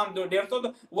 इस्लाम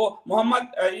 150, वो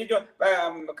मोहम्मद, ये जो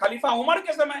खलीफा उमर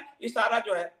के समय ये सारा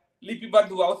जो है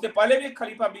लिपिबद्ध हुआ, उससे पहले भी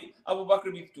खलीफा भी अबू बकर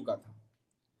बीत चुका था।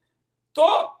 तो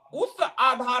उस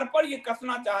आधार पर ये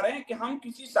कसना चाह रहे हैं कि हम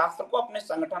किसी शास्त्र को अपने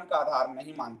संगठन का आधार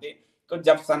नहीं मानते। तो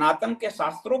जब सनातन के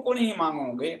शास्त्रों को नहीं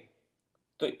मानोगे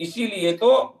तो इसीलिए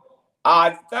तो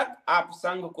आज तक आप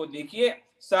संघ को देखिए,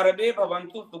 सर्वे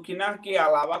भवन्तु सुखिनः के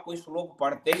अलावा कोई श्लोक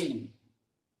पढ़ते ही नहीं।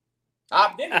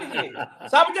 आप देख लीजिए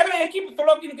सब जगह एक ही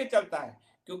श्लोक इनके चलता है,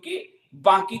 क्योंकि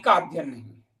बाकी का अध्ययन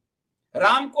नहीं।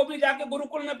 राम को भी जाके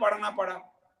गुरुकुल में पढ़ना पड़ा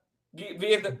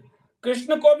वेद,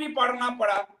 कृष्ण को भी पढ़ना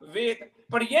पड़ा वेद,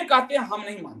 पर ये कहते हैं हम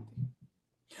नहीं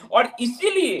मानते। और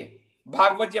इसीलिए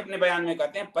भागवत जी अपने बयान में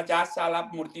कहते हैं 50 साल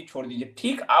आप मूर्ति छोड़ दीजिए,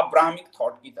 ठीक अब्राहमिक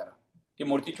थॉट की तरह कि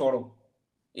मूर्ति छोड़ो।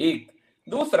 एक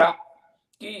दूसरा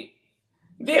कि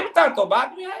देवता तो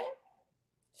बाद में आए,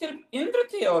 सिर्फ इंद्र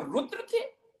थे और रुद्र थे,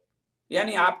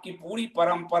 यानी आपकी पूरी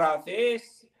परंपरा से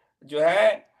जो है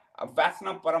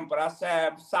वैष्णव परंपरा से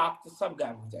शाक्त सब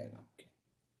गायब हो जाएगा।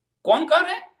 कौन कर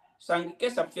रहे हैं? संघ के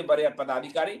सबसे बड़े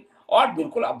पदाधिकारी और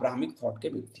बिल्कुल अब्राहमिक थॉट के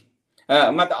व्यक्ति,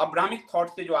 मतलब अब्राहमिक थॉट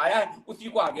से जो आया है उसी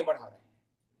को आगे बढ़ा रहे हैं।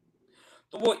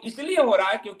 तो वो इसलिए हो रहा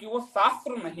है क्योंकि वो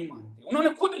शास्त्र नहीं मानते। उन्होंने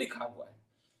खुद लिखा हुआ है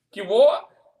कि वो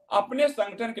अपने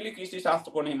संगठन के लिए किसी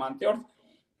शास्त्र को नहीं मानते। और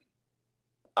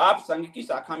आप संघ की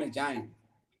शाखा में जाएं,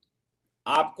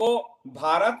 आपको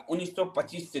भारत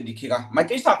 1925 से दिखेगा। मैं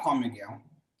कई शाखाओं में गया हूं,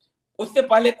 उससे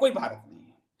पहले कोई भारत नहीं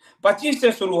है। 25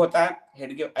 से शुरू होता है।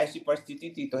 ऐसी परिस्थिति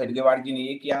थी तो हेडगेवार जी ने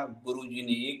ये किया, गुरु जी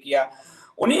ने ये किया।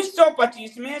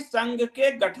 1925 में संघ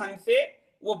के गठन से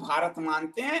वो भारत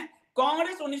मानते हैं।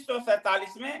 कांग्रेस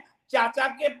 1947 में चाचा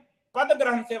के पद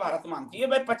ग्रहण से भारत मानती है।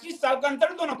 भाई 25 साल का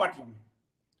अंतर दोनों पार्टियों में,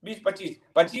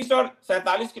 25 और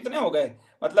 47 कितने हो गए?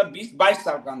 मतलब 22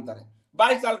 साल का अंतर है।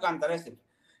 22 साल का अंतर है।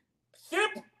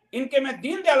 सिर्फ इनके में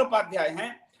दीनदयाल उपाध्याय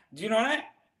हैं जिन्होंने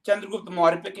चंद्रगुप्त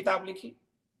मौर्य पे किताब लिखी,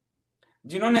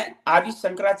 जिन्होंने आदि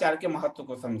शंकराचार्य के महत्व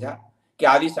को समझा कि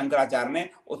आदि शंकराचार्य ने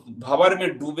उस भंवर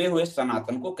में डूबे हुए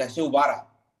सनातन को कैसे उबारा,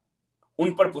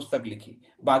 उन पर पुस्तक लिखी।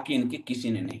 बाकी इनके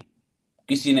किसी ने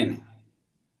नहीं।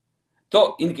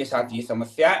 तो इनके साथ ये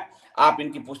समस्या है। आप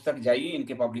इनकी पुस्तक जाइए,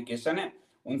 इनके पब्लिकेशन है,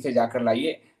 उनसे जाकर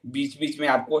लाइए। बीच बीच में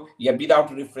आपको या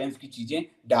विदाउट रेफरेंस की चीजें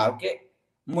डाल के,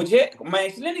 मैं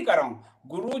इसलिए नहीं कर रहा हूं,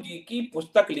 गुरु जी की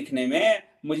पुस्तक लिखने में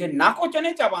मुझे नाको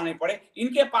चने चबाने पड़े,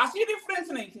 इनके पास ही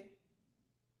रेफरेंस नहीं थे।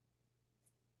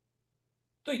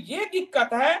 तो ये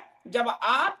दिक्कत है, जब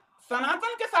आप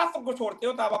सनातन के शास्त्र को छोड़ते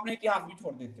हो तो आप अपने इतिहास भी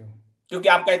छोड़ देते हो, क्योंकि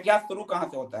आपका इतिहास शुरू कहां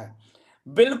से होता है?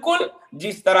 बिल्कुल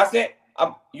जिस तरह से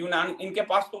अब यूनान, इनके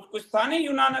पास तो कुछ था नहीं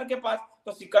यूनानर के पास,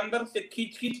 तो सिकंदर से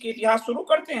खींच खींच के इतिहास शुरू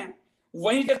करते हैं,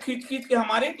 वहीं से खींच खींच के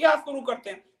हमारे इतिहास शुरू करते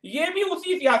हैं, ये भी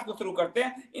उसी इतिहास को शुरू करते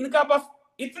हैं। इनका बस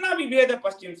इतना विभेद है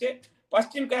पश्चिम से,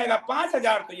 पश्चिम कहेगा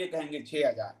 5000 तो ये कहेंगे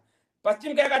 6000,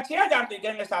 पश्चिम कहेगा 6000 तो ये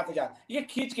कहेंगे 7000, ये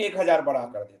खींच के 1000 बढ़ा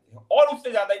कर देते हैं, और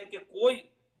उससे ज्यादा इनके कोई,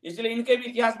 इसलिए इनके भी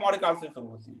इतिहास मौर्य काल से शुरू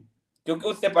होते हैं, क्योंकि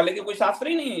उससे पहले के कोई शास्त्र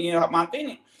ही नहीं है, ये मानते ही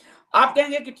नहीं। आप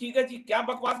कहेंगे कि ठीक है जी, क्या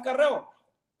बकवास कर रहे हो,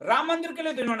 राम मंदिर के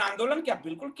लिए तो इन्होंने आंदोलन किया,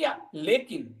 बिल्कुल किया,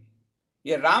 लेकिन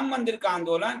ये राम मंदिर का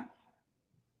आंदोलन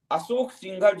अशोक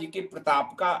सिंघल जी के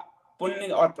प्रताप का, पुण्य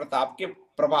और प्रताप के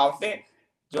प्रभाव से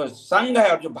जो संघ है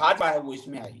और जो भाजपा है वो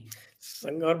इसमें आई।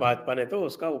 संघ और भाजपा ने तो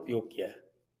उसका उपयोग किया है,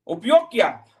 उपयोग किया।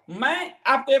 मैं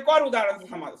आपको एक और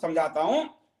उदाहरण समझाता हूं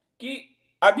कि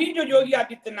अभी जो योगी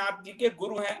आदित्यनाथ जी के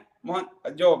गुरु हैं,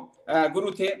 जो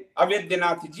गुरु थे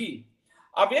अवैधनाथ जी,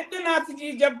 अवैधनाथ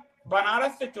जी जब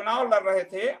बनारस से चुनाव लड़ रहे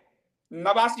थे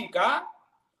 89 का,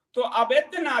 तो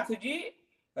अवैधनाथ जी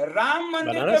राम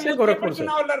मंदिर के मुद्दे पर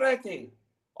चुनाव लड़ रहे थे,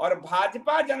 और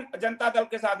भाजपा जनता दल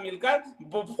के साथ मिलकर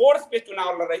फोर्स पे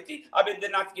चुनाव लड़ रही थी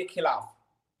अवैधनाथ के खिलाफ।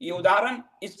 ये उदाहरण,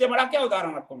 इससे बड़ा क्या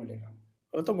उदाहरण आपको मिलेगा?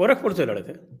 वो तो गोरखपुर से लड़े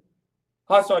थे।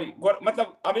 हाँ सॉरी,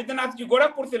 मतलब अवैधनाथ जी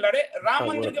गोरखपुर से लड़े राम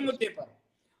मंदिर के मुद्दे पर,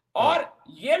 और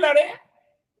ये लड़े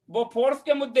वो फोर्स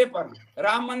के मुद्दे पर,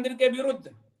 राम मंदिर के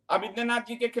विरुद्ध अवैधनाथ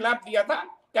जी के खिलाफ दिया था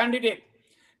कैंडिडेट।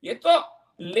 ये तो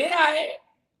ले आए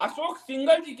अशोक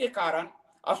सिंघल जी के कारण।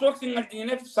 अशोक सिंघल जी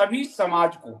ने सभी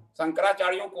समाज को,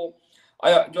 शंकराचार्यों को,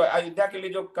 जो अयोध्या के लिए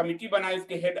जो कमिटी बनाई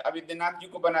उसके हेड अवैधनाथ जी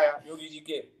को बनाया, योगी जी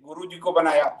के गुरु जी को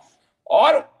बनाया,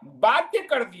 और बाध्य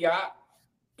कर दिया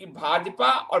कि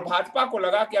भाजपा, और भाजपा को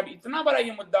लगा कि अब इतना बड़ा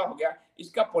ये मुद्दा हो गया,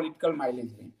 इसका पॉलिटिकल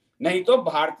माइलेज लें। नहीं तो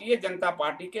भारतीय जनता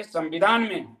पार्टी के संविधान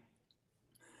में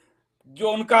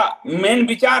जो उनका मेन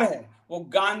विचार है वो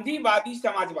गांधीवादी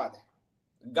समाजवाद है।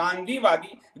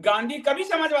 गांधीवादी, गांधी कभी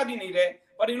समाजवादी नहीं रहे,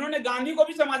 पर इन्होंने गांधी को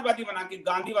भी समाजवादी बना के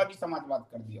गांधीवादी समाजवाद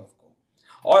कर दिया उसको।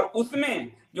 और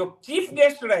उसमें जो चीफ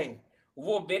गेस्ट रहे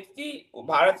वो व्यक्ति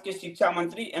भारत के शिक्षा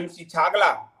मंत्री MC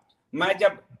छागला। मैं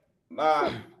जब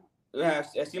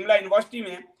शिमला यूनिवर्सिटी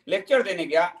में लेक्चर देने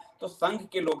गया तो संघ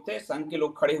के लोग थे, संघ के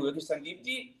लोग खड़े हुए कि संदीप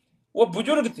जी, वो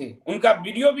बुजुर्ग थे, उनका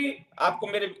वीडियो भी आपको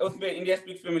मेरे उसमें इंडिया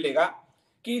स्पीक्स पे मिलेगा,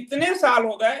 कि इतने साल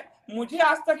हो गए मुझे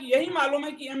आज तक यही मालूम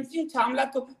है कि MC छागला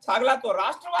तो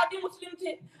राष्ट्रवादी मुस्लिम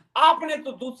थे, आपने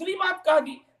तो दूसरी बात कह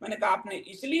दी। मैंने कहा आपने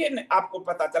इसलिए आपको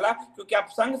पता चला क्योंकि आप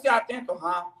संघ से आते हैं, तो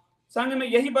हाँ संघ में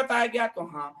यही बताया गया, तो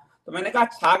हाँ। तो मैंने कहा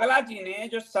छागला जी ने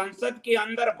जो संसद के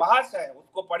अंदर बहस है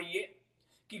उसको पढ़िए,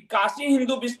 कि काशी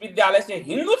हिंदू विश्वविद्यालय से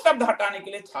हिंदू शब्द हटाने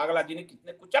के लिए छागला जी ने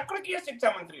कितने कुचक्र किए शिक्षा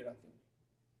मंत्री रहते।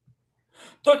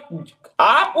 तो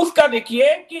आप उसका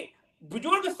देखिए कि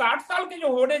बुजुर्ग 60 साल के जो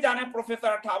होने जाने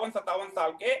प्रोफेसर 58-57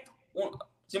 साल के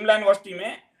शिमला यूनिवर्सिटी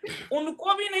में,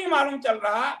 उनको भी नहीं मालूम चल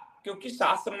रहा, क्योंकि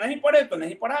शास्त्र नहीं पढ़े तो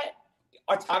नहीं पढ़ाए,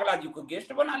 और छागला जी को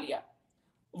गेस्ट बना लिया,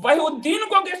 वहीउद्दीन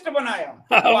को गेस्ट बनाया।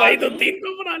 वहीउद्दीन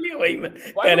को बना लिया, वही मैं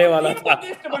कहने वाला था,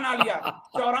 गेस्ट बना लिया।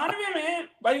 94 में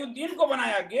वहीउद्दीन को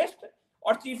बनाया गेस्ट,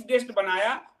 और चीफ गेस्ट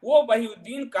बनाया। वो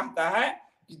वहीउद्दीन कहता है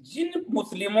कि जिन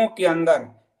मुस्लिमों के अंदर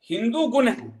हिंदू गुण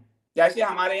है, जैसे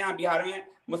हमारे यहाँ बिहार में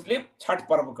मुस्लिम छठ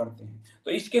पर्व करते हैं,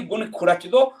 तो इसके गुण खुरच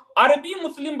दो, अरबी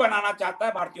मुस्लिम बनाना चाहता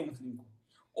है भारतीय मुस्लिम को,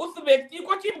 उस व्यक्ति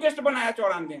को चीफ गेस्ट बनाया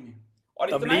 94 में।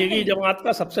 और तबलीगी जमात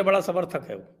का सबसे बड़ा समर्थक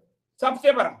है वो,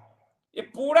 सबसे बड़ा। ये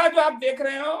पूरा जो आप देख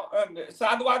रहे हो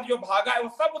साधुवाद जो भागा है वो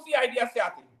सब उसी आइडिया से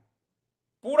आते हैं।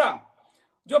 पूरा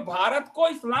जो भारत को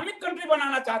इस्लामिक कंट्री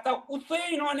बनाना चाहता उसे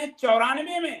इन्होंने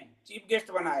 94 में चीफ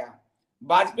गेस्ट बनाया।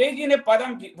 वाजपेयी जी ने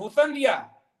पद्म भूषण दिया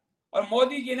और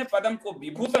मोदी जी ने पद्म को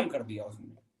विभूषण कर दिया उसमें।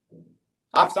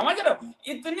 आप समझ रहे हो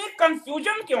इतने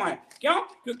कंफ्यूजन क्यों है? क्यों?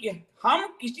 क्योंकि हम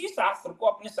किसी शास्त्र को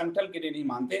अपने संगठन के लिए नहीं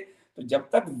मानते। तो जब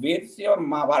तक वेद से और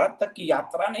महाभारत तक की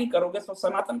यात्रा नहीं करोगे तो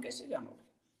सनातन कैसे जानोगे?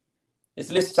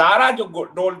 इसलिए सारा जो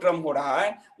डोल ड्रम हो रहा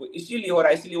है वो इसीलिए हो रहा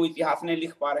है, इसलिए वो इतिहास नहीं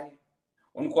लिख पा रहे हैं।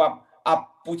 उनको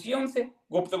आप पूछिए, उनसे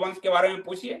गुप्त वंश के बारे में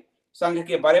पूछिए, संघ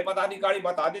के बड़े पदाधिकारी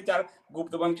बता दे 4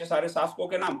 गुप्त वंश के सारे शासकों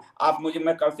के नाम। आप मुझे,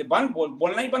 मैं कल से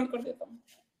बोलना ही बंद कर देता हूँ।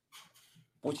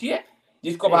 पूछिए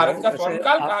जिसको भारत का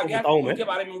स्वर्णकाल कहा गया उनके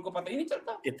बारे में उनको पता ही नहीं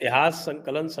चलता। इतिहास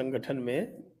संकलन संगठन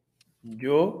में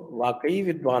जो वाकई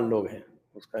विद्वान लोग हैं,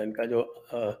 उसका इनका जो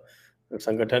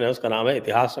संगठन है, उसका नाम है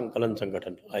इतिहास संकलन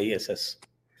संगठन, ISS।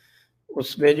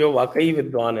 उसमें जो वाकई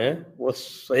विद्वान है वो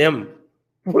स्वयं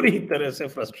पूरी तरह से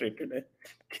फ्रस्ट्रेटेड है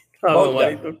अब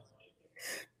हमारी तो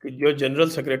कि जो जनरल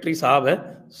सेक्रेटरी साहब है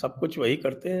सब कुछ वही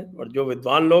करते हैं, और जो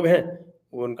विद्वान लोग हैं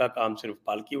वो उनका काम सिर्फ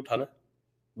पालकी उठाना।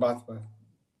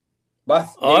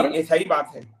 बस और ये सही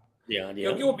बात है, जी हाँ,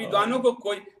 क्योंकि वो विद्वानों को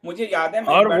कोई, मुझे याद है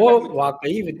और वो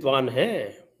वाकई विद्वान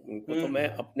हैं, उनको तो मैं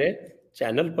अपने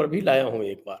चैनल पर भी लाया हूँ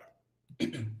एक बार,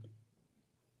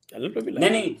 चैनल पर भी लाया।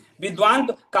 नहीं, विद्वान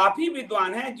तो काफी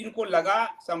विद्वान है, जिनको लगा,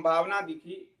 संभावना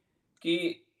दिखी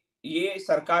कि ये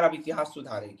सरकार अब इतिहास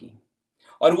सुधारेगी,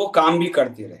 और वो काम भी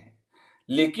करते रहे,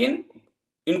 लेकिन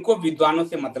इनको विद्वानों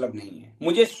से मतलब नहीं है।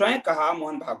 मुझे स्वयं कहा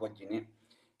मोहन भागवत जी ने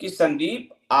कि संदीप,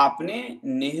 आपने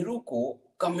नेहरू को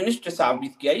कम्युनिस्ट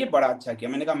साबित किया, ये बड़ा अच्छा किया।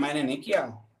 मैंने कहा मैंने नहीं किया,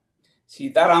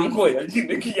 सीताराम गोयल जी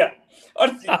ने किया। और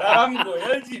सीताराम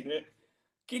गोयल जी ने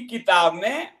की किताब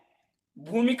में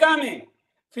भूमिका में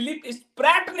फिलिप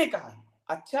स्प्रैट ने कहा,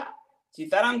 अच्छा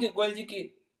सीताराम के गोयल जी की,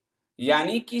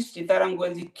 यानी कि सीताराम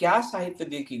गोयल जी क्या साहित्य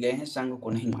दे के गए हैं संघ को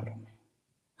नहीं मालूम है।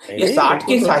 ये 60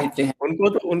 के साहित्य हैं।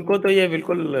 उनको तो ये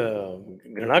बिल्कुल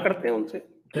घृणा करते हैं उनसे,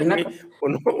 क्योंकि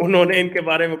उन्होंने इनके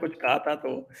बारे में कुछ कहा था तो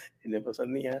इन्हें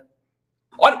पसंद नहीं आया।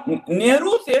 और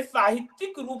नेहरू से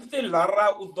साहित्यिक रूप से लड़ रहा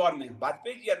उस दौर में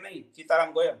वाजपेयी जी नहीं,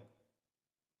 सीताराम गोयल।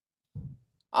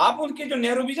 आप उनके जो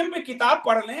नेहरूविज्म पे किताब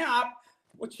पढ़ लें, आप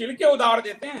वो छिलके उदार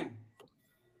देते हैं।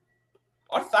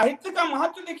 और साहित्य का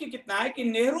महत्व देखिए कितना है कि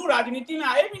नेहरू राजनीति में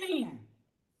आए भी नहीं है,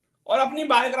 और अपनी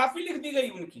बायोग्राफी लिख दी गई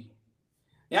उनकी।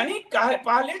 यानी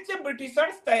पहले से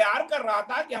ब्रिटिशर्स तैयार कर रहा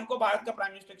था कि हमको भारत का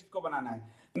प्राइम मिनिस्टर किसको बनाना है।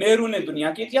 नेहरू ने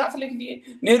दुनिया के इतिहास लिख दिए,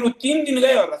 नेहरू 3 दिन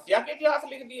गए और रसिया के इतिहास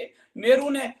लिख दिए, नेहरू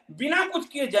ने बिना कुछ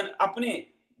किए अपने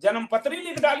जन्म पत्री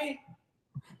लिख डाली,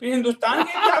 फिर हिंदुस्तान के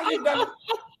इतिहास लिख डाले।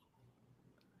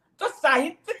 तो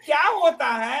साहित्य क्या होता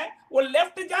है वो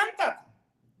लेफ्ट जानता था।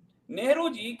 नेहरू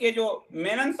जी के जो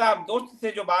मेनन साहब दोस्त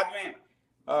थे, जो बाद में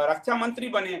रक्षा मंत्री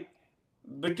बने,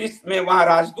 ब्रिटिश में वहां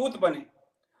राजदूत बने,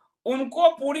 उनको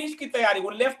पूरी इसकी तैयारी, वो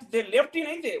लेफ्ट थे, लेफ्ट ही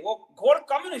नहीं थे, वो घोर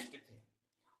कम्युनिस्ट थे।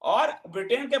 और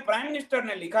ब्रिटेन के प्राइम मिनिस्टर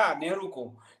ने लिखा नेहरू को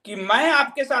कि मैं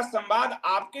आपके साथ संवाद,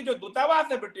 आपके जो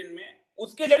दूतावास है ब्रिटेन में,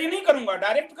 उसके जरिए नहीं करूंगा,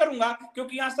 डायरेक्ट करूंगा,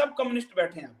 क्योंकि यहाँ सब कम्युनिस्ट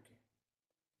बैठे हैं आपके।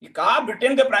 ये कहा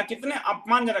ब्रिटेन के प्राइम, कितने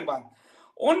अपमानजनक बात।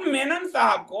 उन मेनन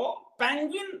साहब को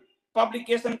पेंगुइन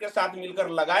पब्लिकेशन के साथ मिलकर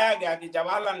लगाया गया कि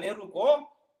जवाहरलाल नेहरू को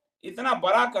इतना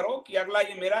बड़ा करो कि अगला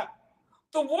ये मेरा।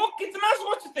 तो वो कितना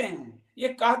सोचते हैं, ये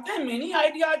कहते हैं मेनी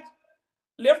आइडियाज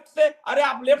लेफ्ट से। अरे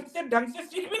आप लेफ्ट से ढंग से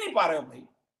सीख भी नहीं पा रहे हो भाई।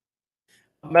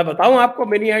 मैं बताऊं आपको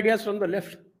many ideas from the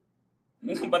left?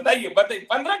 बताइए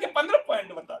 15 के 15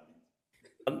 पॉइंट बता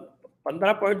दीजिए।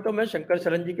 15 पॉइंट तो मैं शंकर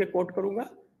शरण जी के कोट करूंगा,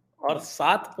 और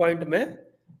 7 पॉइंट में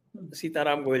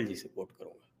सीताराम गोयल जी से कोट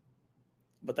करूंगा।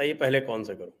 बताइए पहले कौन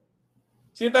से करूं?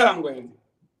 सीताराम गोयल जी।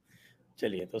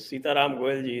 चलिए, तो सीताराम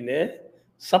गोयल जी ने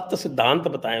सप्त सिद्धांत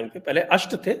बताए उनके। पहले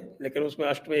अष्ट थे, लेकिन उसमें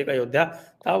अष्ट में एक अयोध्या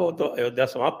था, वो तो अयोध्या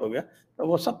समाप्त हो गया, तो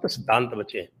वो सप्त सिद्धांत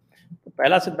बचे। तो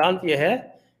पहला सिद्धांत यह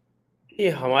है कि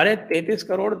हमारे 33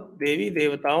 करोड़ देवी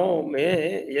देवताओं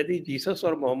में यदि जीसस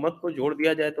और मोहम्मद को जोड़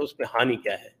दिया जाए तो उसमें हानि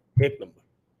क्या है, 1 नंबर।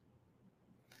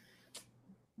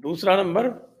 दूसरा number,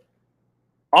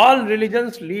 all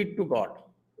religions lead to God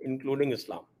including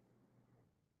Islam.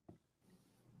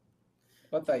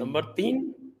 Number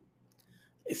 3,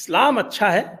 Islam अच्छा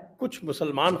है, कुछ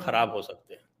मुसलमान खराब हो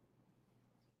सकते हैं।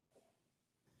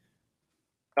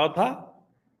 चौथा,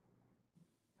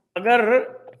 अगर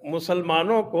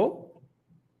मुसलमानों को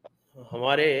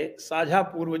हमारे साझा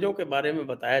पूर्वजों के बारे में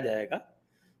बताया जाएगा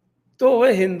तो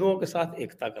वे हिंदुओं के साथ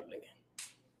एकता कर लेंगे।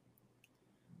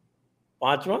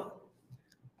 पांचवा,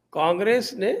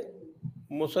 कांग्रेस ने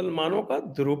मुसलमानों का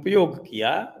दुरुपयोग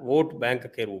किया वोट बैंक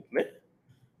के रूप में।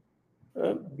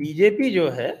 बीजेपी जो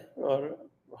है, और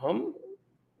हम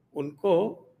उनको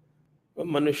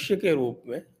मनुष्य के रूप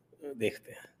में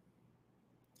देखते हैं।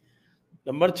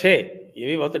 नंबर 6, ये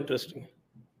भी बहुत इंटरेस्टिंग है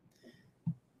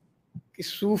कि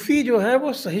सूफी जो है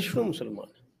वो सहिष्णु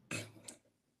मुसलमान है।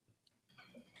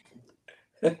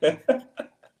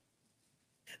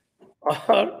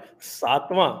 और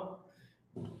 7वां,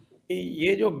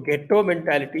 ये जो गेटो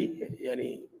मेंटालिटी,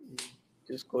 यानी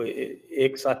जिसको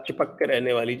एक साथ चिपक के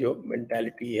रहने वाली जो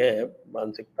मेंटालिटी है,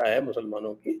 मानसिकता है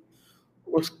मुसलमानों की,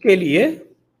 उसके लिए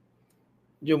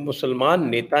जो मुसलमान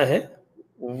नेता हैं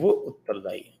वो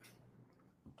उत्तरदायी है।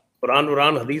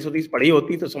 कुरान हदीस पढ़ी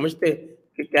होती तो समझते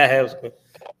कि क्या है उसमें,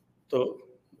 तो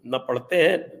न पढ़ते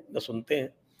हैं न सुनते हैं।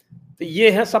 तो ये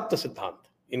है सप्त सिद्धांत,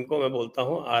 इनको मैं बोलता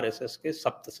हूँ RSS के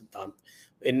सप्त सिद्धांत।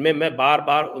 इनमें मैं बार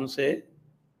बार उनसे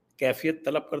कैफियत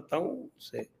तलब करता हूँ,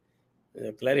 उनसे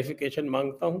क्लैरिफिकेशन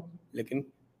मांगता हूं, लेकिन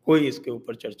कोई इसके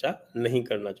ऊपर चर्चा नहीं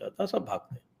करना चाहता, सब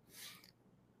भागते हैं।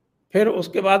 फिर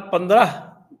उसके बाद 15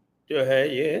 जो है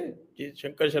ये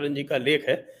शंकर शरण जी का लेख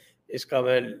है, इसका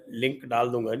मैं लिंक डाल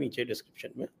दूंगा नीचे डिस्क्रिप्शन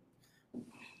में।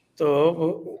 तो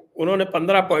उन्होंने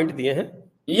 15 पॉइंट दिए हैं।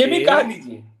 ये भी कह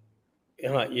दीजिए।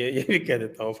 हाँ, ये भी कह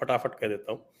देता हूँ, फटाफट कह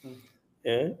देता हूँ।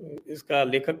 इसका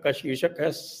लेखक का शीर्षक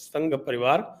है संघ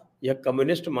परिवार, यह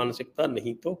कम्युनिस्ट मानसिकता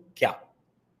नहीं तो क्या।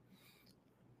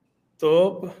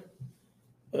 तो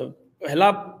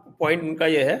पहला पॉइंट उनका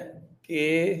यह है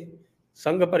कि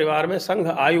संघ परिवार में संघ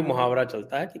आयु मुहावरा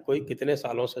चलता है कि कोई कितने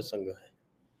सालों से संघ है।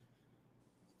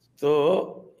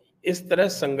 तो इस तरह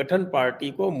संगठन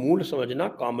पार्टी को मूल समझना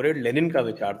कॉमरेड लेनिन का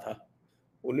विचार था,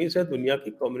 उन्हीं से दुनिया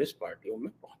की कम्युनिस्ट पार्टियों में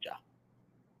पहुंचा।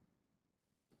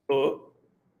 तो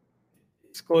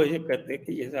इसको ये कहते हैं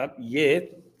कि ये साहब ये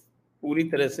पूरी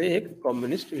तरह से एक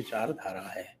कम्युनिस्ट विचारधारा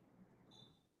है।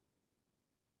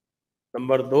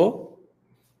 नंबर 2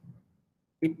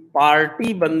 कि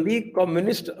पार्टी बंदी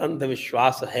कम्युनिस्ट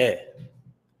अंधविश्वास है।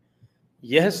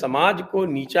 यह समाज को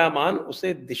नीचा मान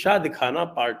उसे दिशा दिखाना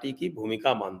पार्टी की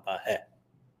भूमिका मानता है।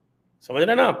 समझ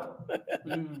रहे ना आप?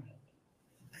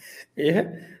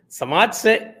 यह समाज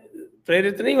से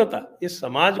प्रेरित नहीं होता, ये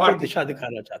समाज को दिशा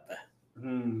दिखाना चाहता है।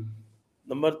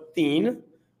 नंबर 3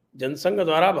 जनसंघ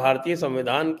द्वारा भारतीय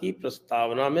संविधान की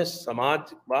प्रस्तावना में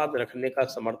समाजवाद रखने का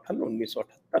समर्थन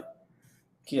 1978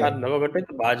 किया।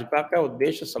 नवगठित भाजपा का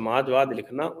उद्देश्य समाजवाद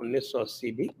लिखना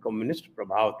 1980 भी कम्युनिस्ट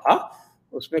प्रभाव था,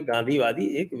 उसमें गांधीवादी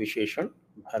एक विशेषण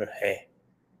भर है।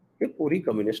 ये पूरी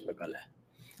कम्युनिस्ट नकल है।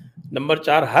 नंबर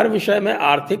 4 हर विषय में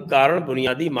आर्थिक कारण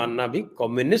बुनियादी मानना भी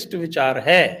कम्युनिस्ट विचार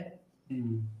है।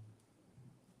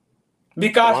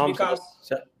 विकास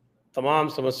तमाम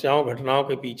समस्याओं घटनाओं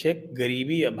के पीछे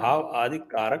गरीबी, अभाव आदि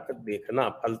कारक देखना,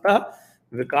 फलतः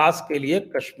विकास के लिए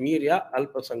कश्मीर या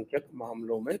अल्पसंख्यक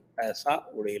मामलों में पैसा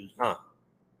उड़ेलना।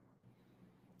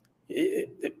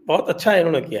 बहुत अच्छा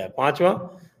इन्होंने किया है। 5वां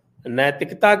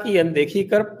नैतिकता की अनदेखी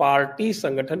कर पार्टी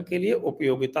संगठन के लिए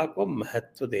उपयोगिता को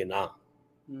महत्व देना।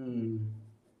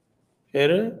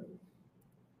 फिर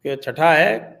 6ठा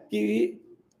है कि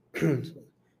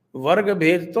वर्ग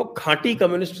भेद तो खांटी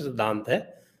कम्युनिस्ट सिद्धांत है,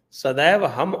 सदैव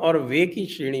हम और वे की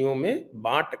श्रेणियों में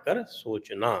बांट कर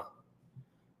सोचना।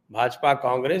 भाजपा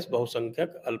कांग्रेस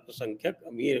बहुसंख्यक अल्पसंख्यक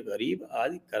अमीर गरीब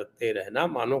आदि करते रहना,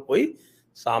 मानो कोई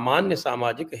सामान्य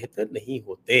सामाजिक हित नहीं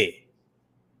होते।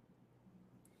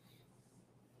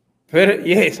 फिर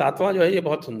ये 7वां जो है ये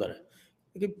बहुत सुंदर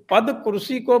है कि पद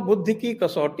कुर्सी को बुद्धि की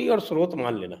कसौटी और स्रोत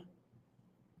मान लेना,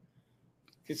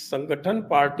 कि संगठन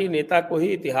पार्टी नेता को ही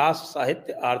इतिहास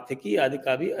साहित्य आर्थिकी आदि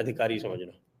का भी अधिकारी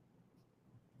समझना।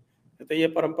 तो ये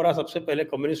परंपरा सबसे पहले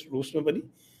कम्युनिस्ट रूस में बनी,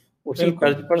 उसी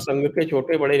तर्ज पर संघ के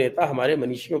छोटे बड़े नेता हमारे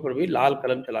मनीषियों पर भी लाल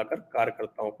कलम चलाकर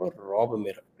कार्यकर्ताओं को रौब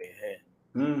में रखते हैं।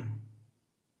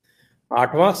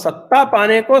 8वां सत्ता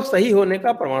पाने को सही होने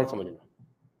का प्रमाण समझना,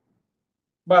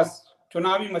 बस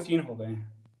चुनावी मशीन हो गए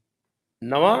हैं।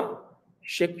 9वां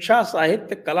शिक्षा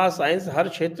साहित्य कला साइंस हर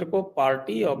क्षेत्र को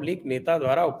पार्टी ऑब्लिक नेता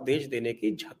द्वारा उपदेश देने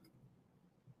की झक।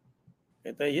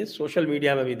 कहता है ये सोशल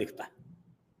मीडिया में भी दिखता है।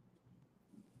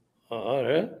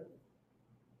 और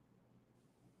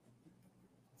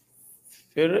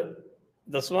फिर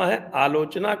 10वां है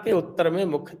आलोचना के उत्तर में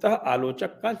मुख्यतः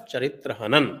आलोचक का चरित्र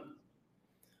हनन,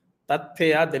 तथ्य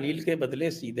या दलील के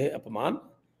बदले सीधे अपमान।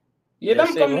 ये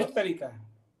एकदम कम्युनिस्ट तरीका है।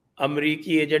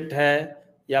 अमेरिकी एजेंट है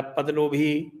या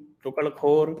पदलोभी,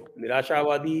 टुकड़खोर,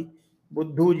 निराशावादी,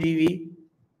 बुद्धूजीवी,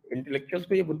 इंटेलेक्चुअल्स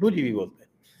को ये बुद्धूजीवी बोलते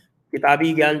हैं,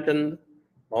 किताबी ज्ञानचंद,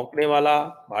 भौंकने वाला,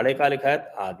 भाड़े का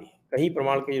लिखायत आदि। कहीं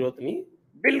प्रमाण की जरूरत नहीं,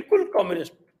 बिल्कुल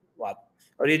कम्युनिस्ट वाद।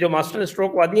 और ये जो मास्टर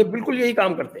स्ट्रोक वादी है बिल्कुल यही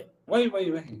काम करते हैं।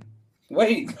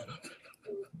 वही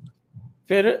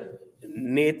फिर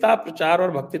नेता प्रचार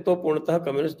और भक्ति तो पूर्णतः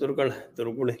कम्युनिस्ट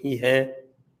दुर्गुण ही है,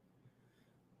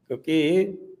 क्योंकि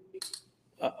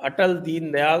अटल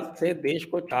दीनदयाल से देश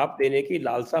को छाप देने की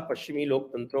लालसा पश्चिमी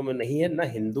लोकतंत्रों में नहीं है, न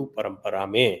हिंदू परंपरा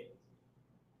में।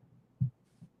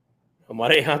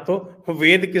 हमारे यहाँ तो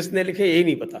वेद किसने लिखे यही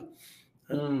नहीं पता।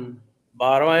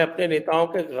 12वां अपने नेताओं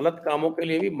के गलत कामों के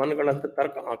लिए भी मनगढ़ंत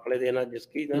तर्क आंकड़े देना,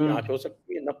 जिसकी न जांच हो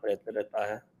सकती है न प्रयत्न रहता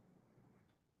है।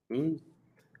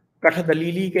 कठ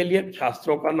दलीली के लिए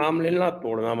शास्त्रों का नाम लेना,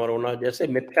 तोड़ना मरोना, जैसे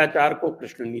मिथ्याचार को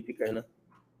कृष्ण नीति कहना।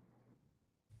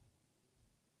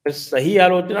 फिर सही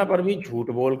आलोचना पर भी झूठ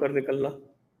बोलकर निकलना,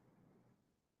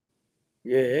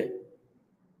 ये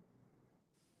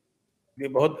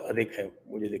बहुत अधिक है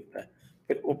मुझे दिखता है।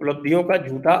 फिर उपलब्धियों का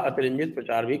झूठा अतिरंजित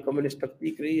प्रचार भी कम्युनिस्ट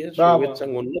तकनीक रही है। सोवियत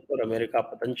संघ उन्नत और अमेरिका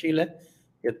पतनशील है,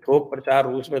 ये थोक प्रचार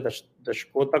रूस में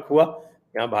दशकों तक हुआ।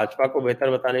 यहाँ भाजपा को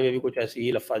बेहतर बताने में भी कुछ ऐसी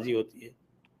ही लफाजी होती है।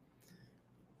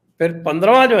 फिर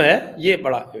 15वां जो है ये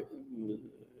बड़ा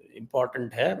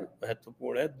इंपॉर्टेंट है,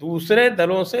 महत्वपूर्ण है। दूसरे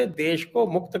दलों से देश को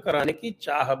मुक्त कराने की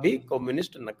चाह भी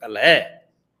कम्युनिस्ट नकल है।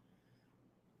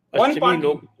 पश्चिमी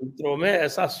लोकतंत्रों में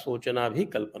ऐसा सोचना भी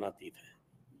कल्पनातीत है।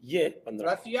 ये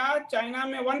 15। रशिया चाइना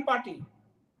में वन पार्टी,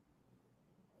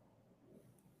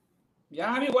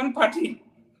 यहां भी वन पार्टी।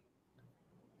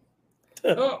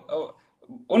 तो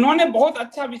उन्होंने बहुत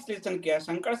अच्छा विश्लेषण किया।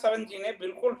 शंकर सरन जी ने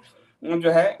बिल्कुल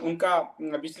जो है उनका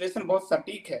विश्लेषण बहुत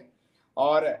सटीक है।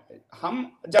 और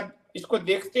हम जब इसको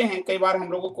देखते हैं, कई बार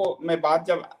हम लोगों को मैं बात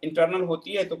जब इंटरनल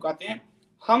होती है तो कहते हैं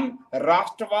हम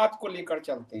राष्ट्रवाद को लेकर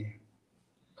चलते हैं,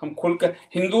 हम खुलकर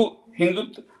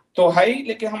हिंदुत्व तो है ही,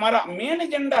 लेकिन हमारा मेन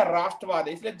एजेंडा राष्ट्रवाद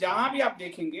है। इसलिए जहां भी आप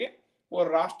देखेंगे वो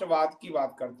राष्ट्रवाद की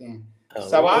बात करते हैं।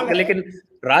 सवाल है, लेकिन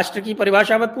राष्ट्र की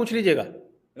परिभाषा मत पूछ लीजिएगा।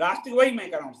 राष्ट्र, वही मैं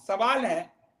कह रहा हूं, सवाल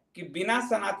है कि बिना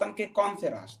सनातन के कौन से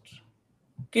राष्ट्र,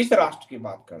 किस राष्ट्र की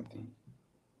बात करते हैं।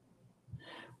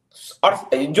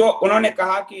 और जो उन्होंने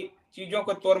कहा कि चीजों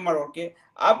को तोड़ मरोड़ के,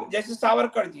 अब जैसे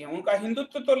सावरकर जी हैं, उनका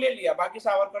हिंदुत्व तो ले लिया, बाकी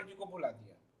सावरकर जी को भुला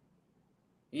दिया।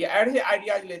 ये ऐसे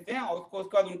आइडियाज लेते हैं और उसके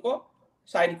बाद उनको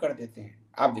साइड कर देते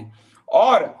हैं, आप देखिए।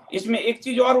 और इसमें एक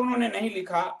चीज और उन्होंने नहीं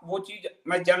लिखा, वो चीज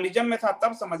मैं जर्नलिज्म में था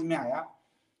तब समझ में आया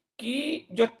कि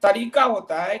जो तरीका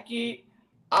होता है कि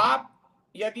आप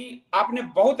यदि आपने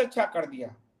बहुत अच्छा कर दिया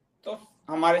तो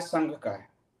हमारे संघ का है,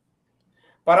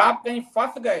 पर आप कहीं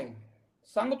फंस गए,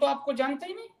 संघ तो आपको जानता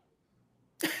ही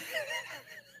नहीं।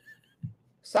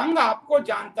 संघ आपको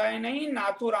जानता ही नहीं,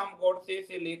 नाथूराम गोडसे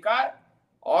से लेकर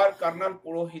और कर्नल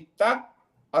पुरोहित तक,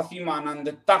 असीमानंद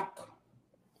तक,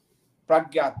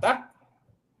 प्रज्ञा तक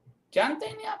जानते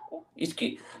ही नहीं आपको।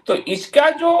 तो इसका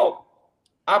जो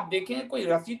आप देखें, कोई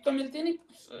रसीद तो मिलती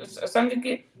नहीं संघ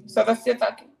के सदस्यता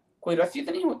की, कोई रसीद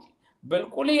नहीं होती।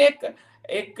 बिल्कुल ही एक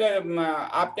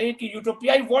आप कहिए कि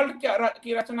यूटोपियाई वर्ल्ड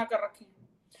की रचना कर रखी है।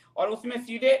 और उसमें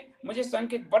सीधे मुझे संघ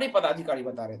के बड़े पदाधिकारी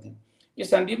बता रहे थे कि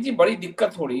संदीप जी बड़ी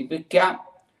दिक्कत हो रही, तो क्या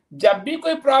जब भी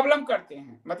कोई प्रॉब्लम करते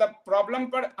हैं, मतलब प्रॉब्लम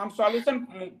पर हम सॉल्यूशन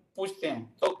पूछते हैं,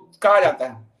 तो कहा जाता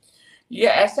है ये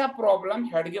ऐसा प्रॉब्लम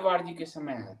हेडगेवार जी के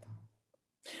समय आया था,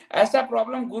 ऐसा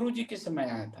प्रॉब्लम गुरु जी के समय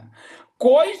आया था,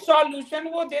 कोई सॉल्यूशन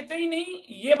वो देते ही नहीं।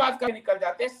 ये बात कर निकल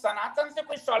जाते हैं, सनातन से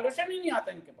कोई सॉल्यूशन ही नहीं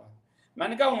आता इनके पास।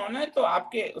 मैंने कहा उन्होंने तो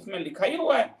आपके उसमें लिखा ही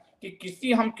हुआ है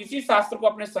कि हम किसी शास्त्र को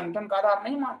अपने संगठन का आधार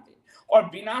नहीं मानते, और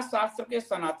बिना शास्त्र के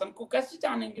सनातन को कैसे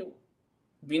जानेंगे वो,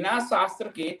 बिना शास्त्र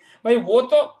के। भाई वो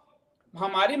तो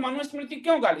हमारी मनुस्मृति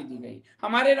क्यों गाली दी गई,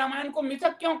 हमारे रामायण को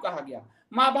मिथक क्यों कहा गया,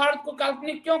 महाभारत को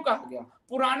काल्पनिक क्यों कहा गया,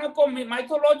 पुराणों को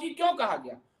माइथोलॉजी क्यों कहा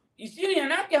गया, इसीलिए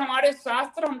ना कि हमारे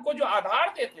शास्त्र हमको जो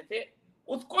आधार देते थे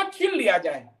उसको छीन लिया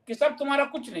जाए कि सब तुम्हारा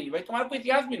कुछ नहीं, भाई तुम्हारा कोई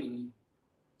इतिहास भी नहीं है।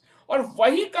 और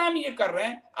वही काम ये कर रहे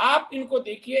हैं। आप इनको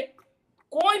देखिए,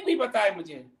 कोई भी बताए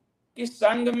मुझे कि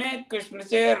संघ में कृष्ण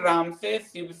से, राम से,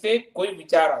 शिव से कोई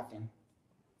विचार आते हैं,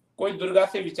 कोई दुर्गा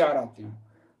से विचार आते हैं,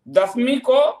 दसवीं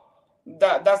को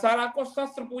दशहरा को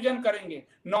शस्त्र पूजन करेंगे,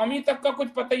 9वीं तक का कुछ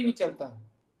पता ही नहीं चलता।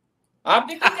 आप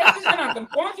देखिए कैसे सनातन,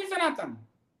 कौन सी सनातन,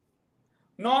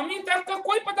 9वीं तक का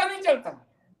कोई पता नहीं चलता,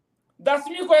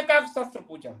 10वीं को एक शस्त्र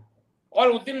पूजा, और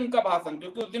उस दिन उनका भाषण,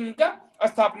 क्योंकि उस दिन उनका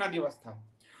स्थापना दिवस था।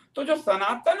 तो जो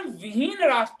सनातन विहीन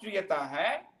राष्ट्रीयता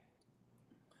है,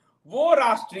 वो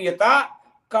राष्ट्रीयता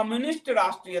कम्युनिस्ट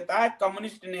राष्ट्रीयता है।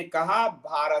 कम्युनिस्ट ने कहा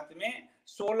भारत में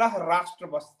 16 राष्ट्र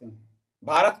बसते हैं,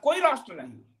 भारत कोई राष्ट्र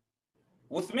नहीं,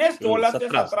 उसमें 16 से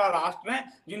 17 राष्ट्र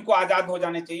हैं जिनको आजाद हो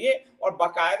जाने चाहिए। और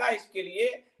बाकायदा इसके लिए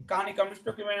कहानी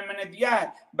कम्युनिस्टों की मैंने दिया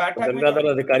है बैठक में,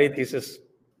 अधिकारी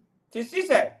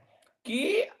थीसिस है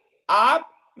कि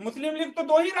आप, मुस्लिम लीग तो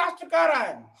 2 ही राष्ट्र कह रहा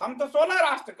है, हम तो 16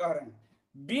 राष्ट्र कह रहे हैं।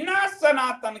 बिना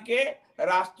सनातन के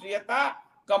राष्ट्रीयता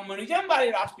कम्युनिज्म वाली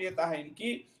राष्ट्रीयता है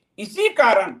इनकी। इसी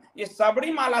कारण ये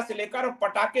सबरीमाला से लेकर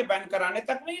पटाखे बैन कराने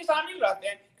तक में ये शामिल रहते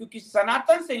हैं, क्योंकि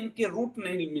सनातन से इनके रूट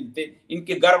नहीं मिलते,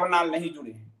 इनके गर्भनाल नहीं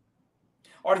जुड़े हैं।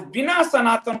 और बिना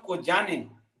सनातन को जाने,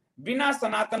 बिना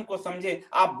सनातन को समझे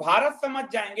आप भारत समझ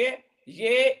जाएंगे,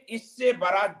 ये इससे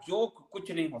बड़ा जोक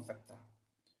कुछ नहीं हो सकता।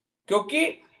 क्योंकि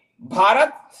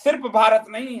भारत सिर्फ भारत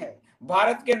नहीं है,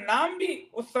 भारत के नाम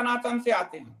भी उस सनातन से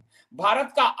आते हैं।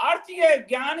 भारत का अर्थ ये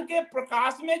ज्ञान के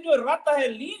प्रकाश में जो रत है,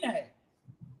 लीन है,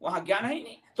 वहां ज्ञान है ही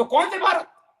नहीं, तो कौन से भारत,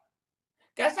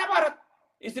 कैसा भारत।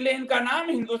 इसलिए इनका नाम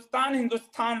हिंदुस्तान,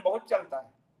 हिंदुस्तान बहुत चलता है,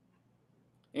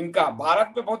 इनका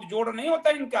भारत पे बहुत जोड़ नहीं होता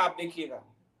इनका, आप देखिएगा।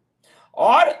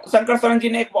 और शंकर सरन जी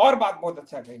ने एक और बात बहुत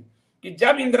अच्छा कही कि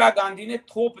जब इंदिरा गांधी ने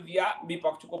थोप दिया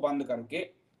विपक्ष को बंद करके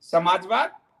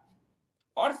समाजवाद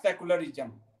और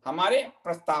सेकुलरिज्म हमारे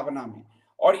प्रस्तावना में,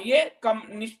 और ये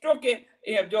कम्युनिस्टों के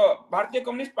जो भारतीय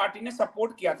कम्युनिस्ट पार्टी ने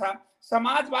सपोर्ट किया था,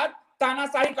 समाजवाद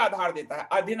तानाशाही का आधार देता है,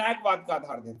 अधिनायकवाद का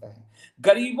आधार देता है।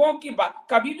 गरीबों की बात,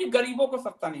 कभी भी गरीबों को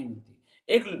सत्ता नहीं मिलती,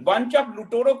 एक बंच ऑफ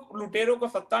लुटेरों को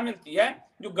सत्ता मिलती है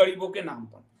जो गरीबों के नाम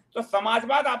पर। तो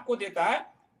समाजवाद आपको देता है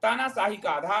तानाशाही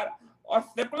का आधार, और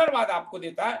सेकुलरवाद आपको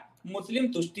देता है मुस्लिम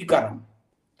तुष्टीकरण।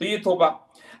 तो ये थोपा।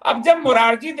 अब जब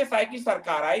मोरारजी देसाई की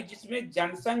सरकार आई, जिसमें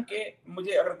जनसंघ के,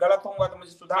 मुझे अगर गलत होगा तो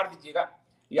मुझे सुधार दीजिएगा,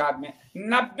 याद में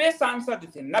 90 सांसद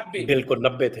थे, 90, बिल्कुल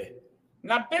 90 थे,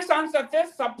 90 सांसद थे,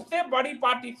 सबसे बड़ी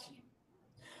पार्टी थी।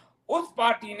 उस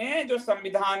पार्टी ने जो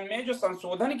संविधान में जो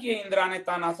संशोधन किए इंदिरा ने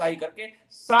तानाशाही करके,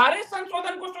 सारे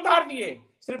संशोधन को सुधार दिए,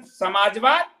 सिर्फ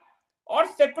समाजवाद और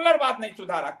सेकुलरवाद नहीं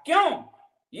सुधारा। क्यों?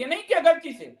 ये नहीं कि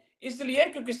गलती से, इसलिए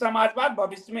क्योंकि समाजवाद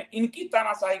भविष्य में इनकी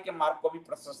तानाशाही के मार्ग को भी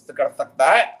प्रशस्त कर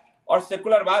सकता है, और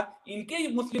सेकुलरवाद इनके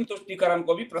मुस्लिम तुष्टीकरण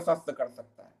को भी प्रशस्त कर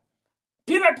सकता है।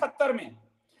 फिर 78 में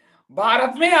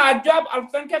भारत में आज जो आप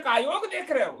अल्पसंख्यक आयोग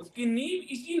देख रहे हो, उसकी नींव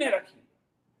इसी ने रखी।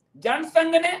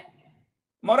 जनसंघ ने,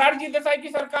 मोरारजी देसाई की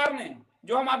सरकार ने,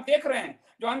 जो हम आप देख रहे हैं,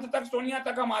 जो अंत तक सोनिया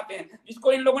तक हम आते हैं,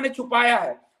 जिसको इन लोगों ने छुपाया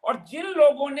है, और जिन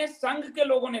लोगों ने, संघ के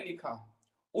लोगों ने लिखा,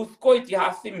 उसको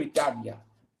इतिहास से मिटा दिया।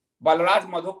 बलराज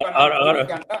मधुक का नाम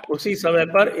और उसी समय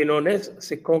पर इन्होंने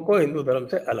सिखों को हिंदू धर्म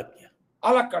से अलग किया,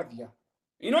 अलग कर दिया,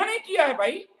 इन्होंने किया है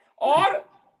भाई। और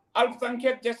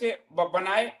अल्पसंख्यक जैसे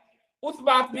बनाए। उस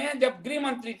बात में जब गृह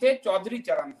मंत्री थे चौधरी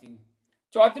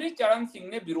चरण सिंह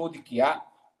ने विरोध किया,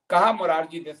 कहा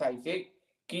मोरारजी देसाई से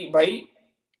कि भाई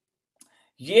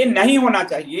ये नहीं होना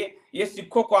चाहिए, ये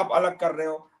सिखों को आप अलग कर रहे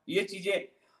हो, ये चीजें।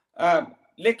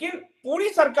 लेकिन पूरी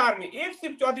सरकार में एक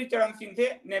सिर्फ चौधरी चरण सिंह थे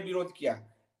ने विरोध किया।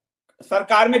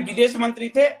 सरकार में विदेश मंत्री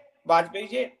थे वाजपेयी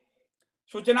जी,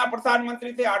 सूचना प्रसारण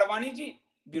मंत्री थे आडवाणी जी,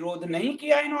 विरोध नहीं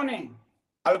किया इन्होंने।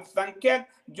 अल्पसंख्यक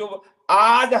जो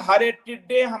आज हरे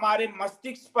टिड्डे हमारे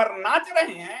मस्तिष्क पर नाच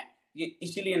रहे हैं, ये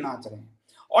इसलिए नाच रहे हैं।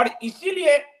 और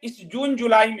इसीलिए इस जून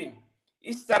जुलाई में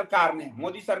इस सरकार ने,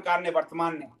 मोदी सरकार ने,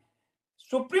 वर्तमान ने,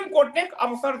 सुप्रीम कोर्ट ने एक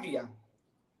अवसर दिया,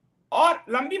 और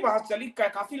लंबी बहस चली,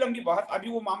 काफी लंबी बहस, अभी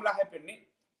वो मामला है पेंडिंग,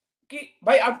 कि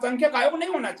भाई अल्पसंख्यक आयोग नहीं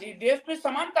होना चाहिए, देश में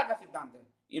समानता का सिद्धांत है।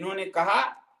 इन्होंने कहा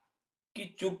कि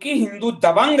चूंकि हिंदू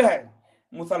दबंग है,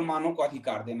 मुसलमानों को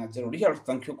अधिकार देना जरूरी है,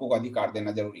 अल्पसंख्यकों को अधिकार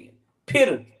देना जरूरी है।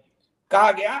 फिर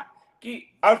कहा गया कि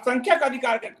अल्पसंख्यक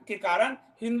अधिकार के कारण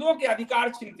हिंदुओं के अधिकार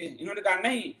छीनते हैं। इन्होंने कहा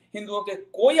नहीं, हिंदुओं के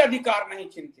कोई अधिकार नहीं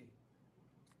छीनते।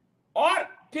 और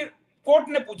फिर कोर्ट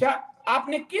ने पूछा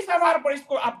आपने किस आधार पर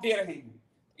इसको आप दे रहे हैं?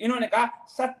 इन्होंने कहा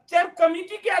सच्चर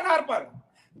कमेटी के आधार पर,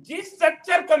 जिस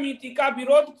सच्चर कमेटी का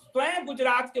विरोध स्वयं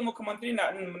गुजरात के मुख्यमंत्री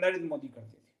नरेंद्र मोदी करते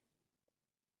थे।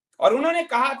 और उन्होंने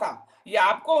कहा था, ये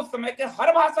आपको उस समय के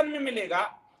हर भाषण में मिलेगा,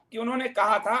 कि उन्होंने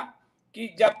कहा था कि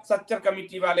जब सच्चर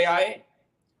कमेटी वाले आए,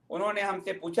 उन्होंने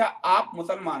हमसे पूछा आप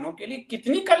मुसलमानों के लिए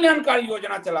कितनी कल्याणकारी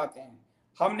योजना चलाते हैं?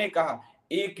 हमने कहा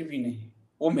एक भी नहीं।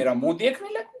 वो मेरा मुंह देखने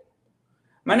लगे।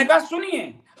 मैंने कहा सुनिए,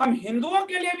 हम हिंदुओं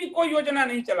के लिए भी कोई योजना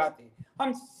नहीं चलाते,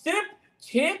 हम सिर्फ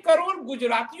 6 करोड़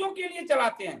गुजरातियों के लिए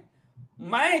चलाते हैं।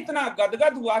 मैं इतना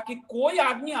गदगद हुआ कि कोई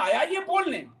आदमी आया ये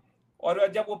बोलने, और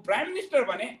जब वो प्राइम मिनिस्टर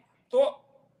बने तो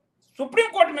सुप्रीम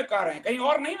कोर्ट में कह रहे हैं, कहीं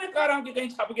और नहीं मैं कह रहा हूं कि कहीं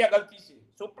छप गया गलती से,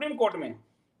 सुप्रीम कोर्ट में,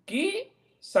 कि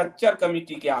सच्चर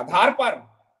कमेटी के आधार पर,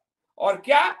 और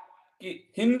क्या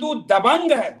कि हिंदू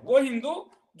दबंग है, वो हिंदू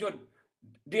जो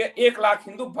 1 लाख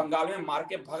हिंदू बंगाल में मार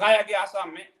के भगाया गया आसाम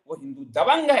में, वो हिंदू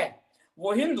दबंग है।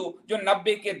 वो हिंदू जो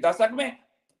 90 के दशक में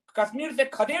कश्मीर से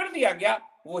खदेड़ दिया गया,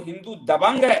 वो हिंदू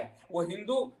दबंग है। वो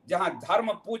हिंदू जहां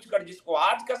धर्म पूछकर जिसको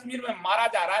आज कश्मीर में मारा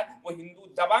जा रहा है, वो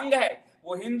हिंदू दबंग है।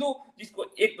 वो हिंदू जिसको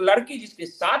एक लड़की जिसके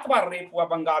 7 बार रेप हुआ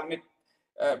बंगाल में,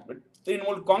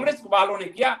 तृणमूल कांग्रेस वालों ने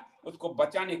किया, उसको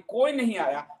बचाने कोई नहीं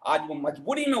आया, आज वो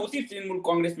मजबूरी में उसी तृणमूल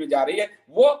कांग्रेस में जा रही है,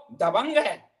 वो दबंग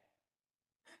है।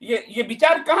 ये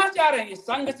विचार कहां से आ रहे हैं? ये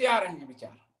संघ से आ रहे हैं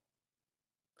विचार,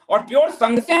 और प्योर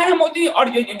संघ से है मोदी। और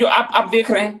ये जो आप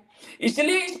देख रहे हैं,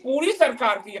 इसलिए इस पूरी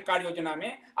सरकार की कार्य योजना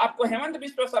में आपको हेमंत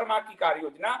बिस्वा शर्मा की कार्य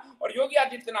योजना और योगी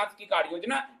आदित्यनाथ की कार्य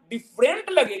योजना डिफरेंट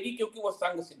लगेगी, क्योंकि वो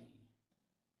संघ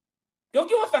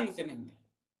से नहीं है।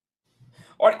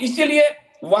 और इसीलिए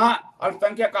वहां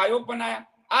अल्पसंख्यक आयोग बनाया।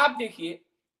 आप देखिए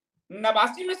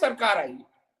 89 में सरकार आई,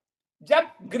 जब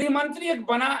गृह मंत्री एक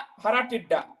बना हरा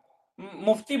टिड्डा,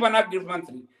 मुफ्ती बना गृह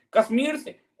मंत्री कश्मीर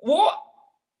से, वो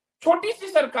छोटी सी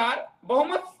सरकार,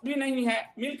 बहुमत भी नहीं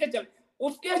है, मिलके चल,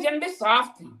 उसके एजेंडे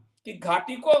साफ थे कि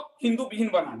घाटी को हिंदू विहीन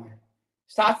बनाना है।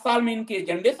 7 साल में इनके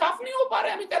एजेंडे साफ नहीं हो पा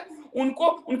रहे अभी तक। उनको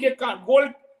उनके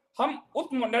गोल्ड, हम उस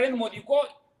नरेंद्र मोदी को,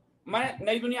 मैं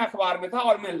नई दुनिया अखबार में था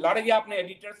और मैं लड़ गया अपने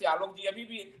एडिटर से, आलोक जी, अभी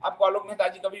भी आपको आलोक मेहता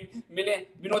जी कभी मिले,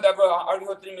 विनोद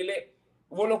अग्निहोत्री मिले,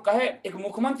 वो लोग कहे एक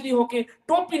मुख्यमंत्री होके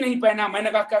टोपी नहीं पहना।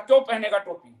 मैंने कहा क्या, क्यों पहनेगा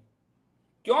टोपी?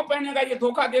 क्यों पहनेगा? ये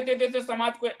धोखा देते देते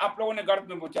समाज को आप लोगों ने गर्त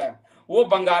में पहुंचाया। वो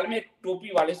बंगाल में एक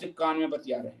टोपी वाले से कान में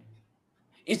बतिया रहे हैं।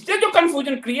 इससे जो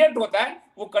कंफ्यूजन क्रिएट होता है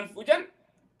वो कंफ्यूजन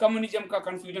कम्युनिज्म का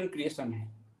कंफ्यूजन क्रिएशन है।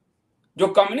 जो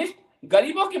कम्युनिस्ट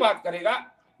गरीबों की बात करेगा,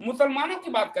 मुसलमानों की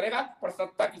बात करेगा, पर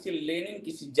सत्ता किसी लेनिन,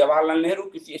 किसी जवाहरलाल नेहरू,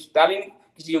 किसी स्टालिन,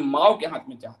 किसी माओ के हाथ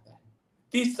में चाहता है।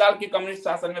 30 साल के कम्युनिस्ट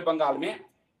शासन में बंगाल में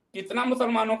कितना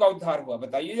मुसलमानों का उद्धार हुआ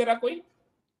बताइए जरा कोई?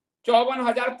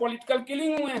 54,000 पॉलिटिकल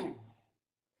किलिंग हुए हैं।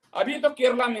 अभी तो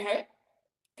केरला में है,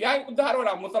 क्या उद्धार हो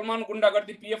रहा? मुसलमान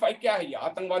गुंडागर्दी, पीएफआई क्या है? ये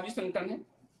आतंकवादी संगठन है।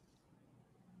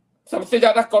 सबसे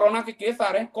ज्यादा कोरोना के केस आ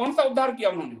रहे हैं। कौन सा उद्धार किया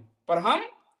उन्होंने? पर हम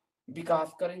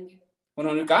विकास करेंगे,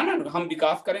 उन्होंने कहा ना, हम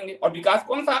विकास करेंगे। और विकास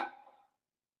कौन सा?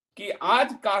 कि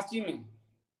आज काशी में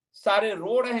सारे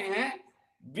रो रहे हैं,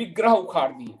 विग्रह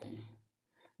उखाड़ दिए गए हैं।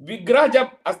 विग्रह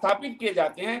जब स्थापित किए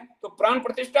जाते हैं तो प्राण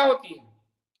प्रतिष्ठा होती है।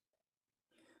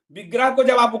 विग्रह को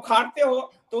जब आप उखाड़ते हो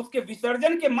तो उसके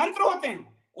विसर्जन के मंत्र होते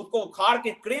हैं, उसको उखाड़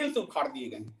के क्रेन से उखाड़ दिए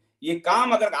गए। ये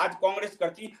काम अगर आज कांग्रेस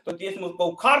करती तो देश में उसको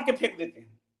उखाड़ के फेंक देते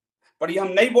हैं, पर ये हम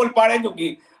नहीं बोल पा रहे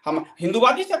क्योंकि हम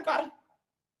हिंदूवादी सरकार है।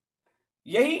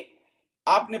 यही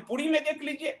आपने पुरी में देख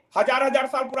लीजिए, हजार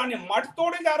साल पुराने मठ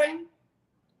तोड़े जा रहे हैं।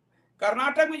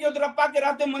 कर्नाटक में येदियुरप्पा के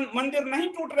रहते मंदिर नहीं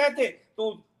टूट रहे थे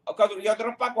तो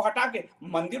येदियुरप्पा को हटा के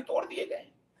मंदिर तोड़ दिए गए।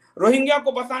 रोहिंग्या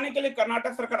को बसाने के लिए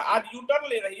कर्नाटक सरकार आज यू टर्न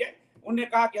ले रही है। उन्हें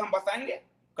कहा कि हम बसाएंगे,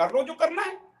 कर लो जो करना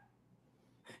है।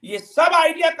 ये सब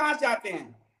आइडिया कहां से आते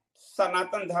हैं?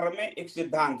 सनातन धर्म में एक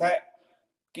सिद्धांत है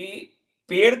कि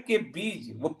पेड़ के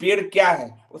बीज, वो पेड़ क्या है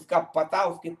उसका पता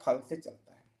उसके फल से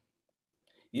चलता है।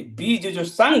 ये बीज जो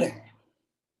संघ है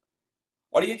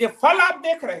और ये जो फल आप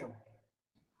देख रहे हो,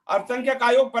 अल्पसंख्यक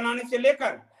आयोग बनाने से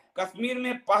लेकर कश्मीर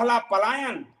में पहला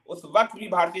पलायन, उस वक्त भी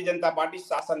भारतीय जनता पार्टी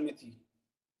शासन में थी।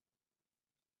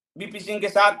 बीपी सिंह के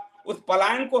साथ उस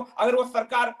पलायन को, अगर वो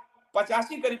सरकार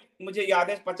 85 करीब, मुझे याद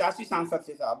है 85 सांसद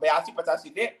थे, 82-85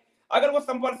 थे, अगर वो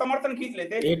समर्थन खींच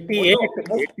लेते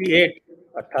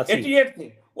 88 थे,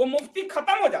 वो मुफ्ती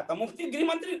खत्म हो जाता, मुफ्ती गृह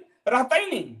मंत्री रहता ही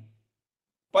नहीं।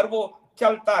 पर वो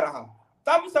चलता रहा।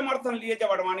 तब समर्थन लिए जब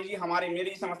अडवाणी जी हमारे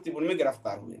मेरी समस्तीपुर में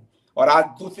गिरफ्तार हुए, और आज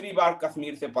दूसरी बार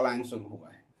कश्मीर से पलायन शुरू हुआ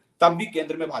है, तब भी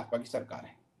केंद्र में भाजपा की सरकार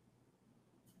है।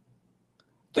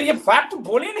 तो ये फैक्ट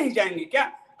बोले नहीं जाएंगे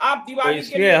क्या? आप दिवाली तो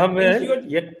इसलिए हम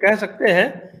ये कह सकते हैं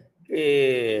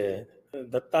कि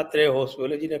दत्तात्रेय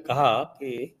होसबोले जी ने कहा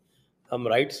कि हम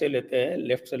राइट से लेते हैं,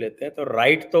 लेफ्ट से लेते हैं, तो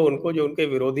राइट तो उनको, जो उनके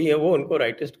विरोधी हैं वो उनको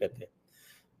राइटिस्ट कहते हैं।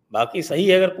 बाकी सही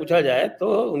अगर पूछा जाए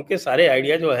तो उनके सारे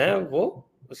आइडिया जो हैं वो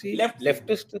उसी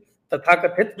लेफ्टिस्ट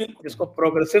तथाकथित, जिसको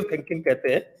प्रोग्रेसिव थिंकिंग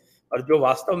कहते हैं, और जो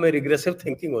वास्तव में रिग्रेसिव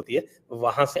थिंकिंग होती है,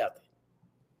 वहां से आते हैं।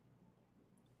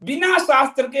 बिना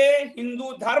शास्त्र के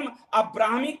हिंदू धर्म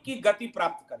अब्राहमिक की गति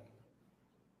प्राप्त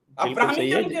करेगा।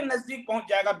 अब्राहमिक के नजदीक पहुंच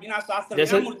जाएगा बिना शास्त्र,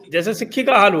 जैसे सिक्खी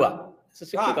का हाल हुआ,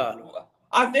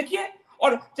 आज देखिए।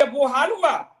 और जब वो हाल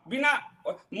हुआ, बिना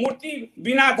मूर्ति,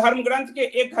 बिना धर्म ग्रंथ के,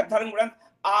 एक धर्म ग्रंथ,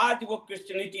 आज वो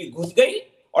क्रिश्चियनिटी घुस गई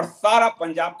और सारा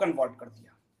पंजाब कन्वर्ट कर दिया।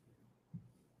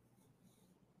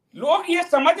 लोग ये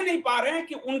समझ नहीं पा रहे हैं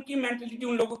कि उनकी मेंटलिटी,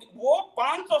 उन लोगों की, वो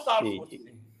 500 साल सोचते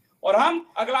हैं और हम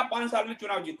अगला 5 साल में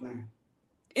चुनाव जीतना है।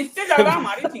 इससे ज्यादा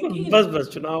हमारी थिंकिंग बस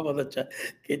चुनाव बहुत अच्छा है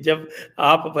कि जब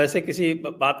आप वैसे किसी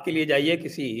बात के लिए जाइए,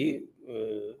 किसी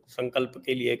संकल्प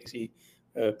के लिए, किसी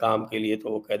काम के लिए, तो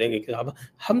वो कह देंगे कि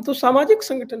हम तो सामाजिक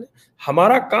संगठन है,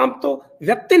 हमारा काम तो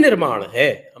व्यक्ति निर्माण है,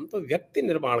 हम तो व्यक्ति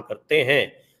निर्माण करते हैं।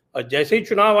 और जैसे ही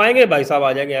चुनाव आएंगे, भाई साहब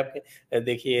आ जाएंगे आपके,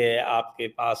 देखिए आपके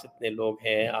पास इतने लोग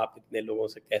हैं, आप इतने लोगों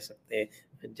से कह सकते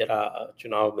हैं, जरा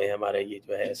चुनाव में हमारे ये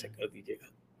जो है ऐसे कर दीजिएगा।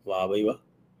 वाह भाई वाह,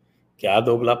 क्या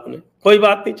दोगलापन है। कोई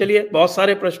बात नहीं, चलिए, बहुत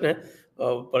सारे प्रश्न हैं,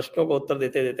 प्रश्नों को उत्तर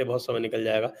देते देते बहुत समय निकल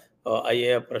जाएगा।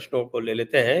 आइए अब प्रश्नों को ले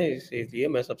लेते हैं। इसलिए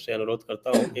मैं सबसे अनुरोध करता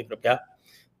हूँ कि कृपया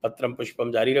पत्रम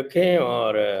पुष्पम जारी रखें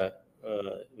और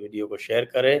वीडियो को शेयर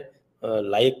करें,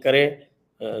 लाइक करें।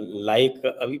 लाइक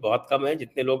अभी बहुत कम है,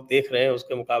 जितने लोग देख रहे हैं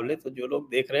उसके मुकाबले, तो जो लोग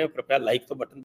देख रहे हैं कृपया लाइक तो बटन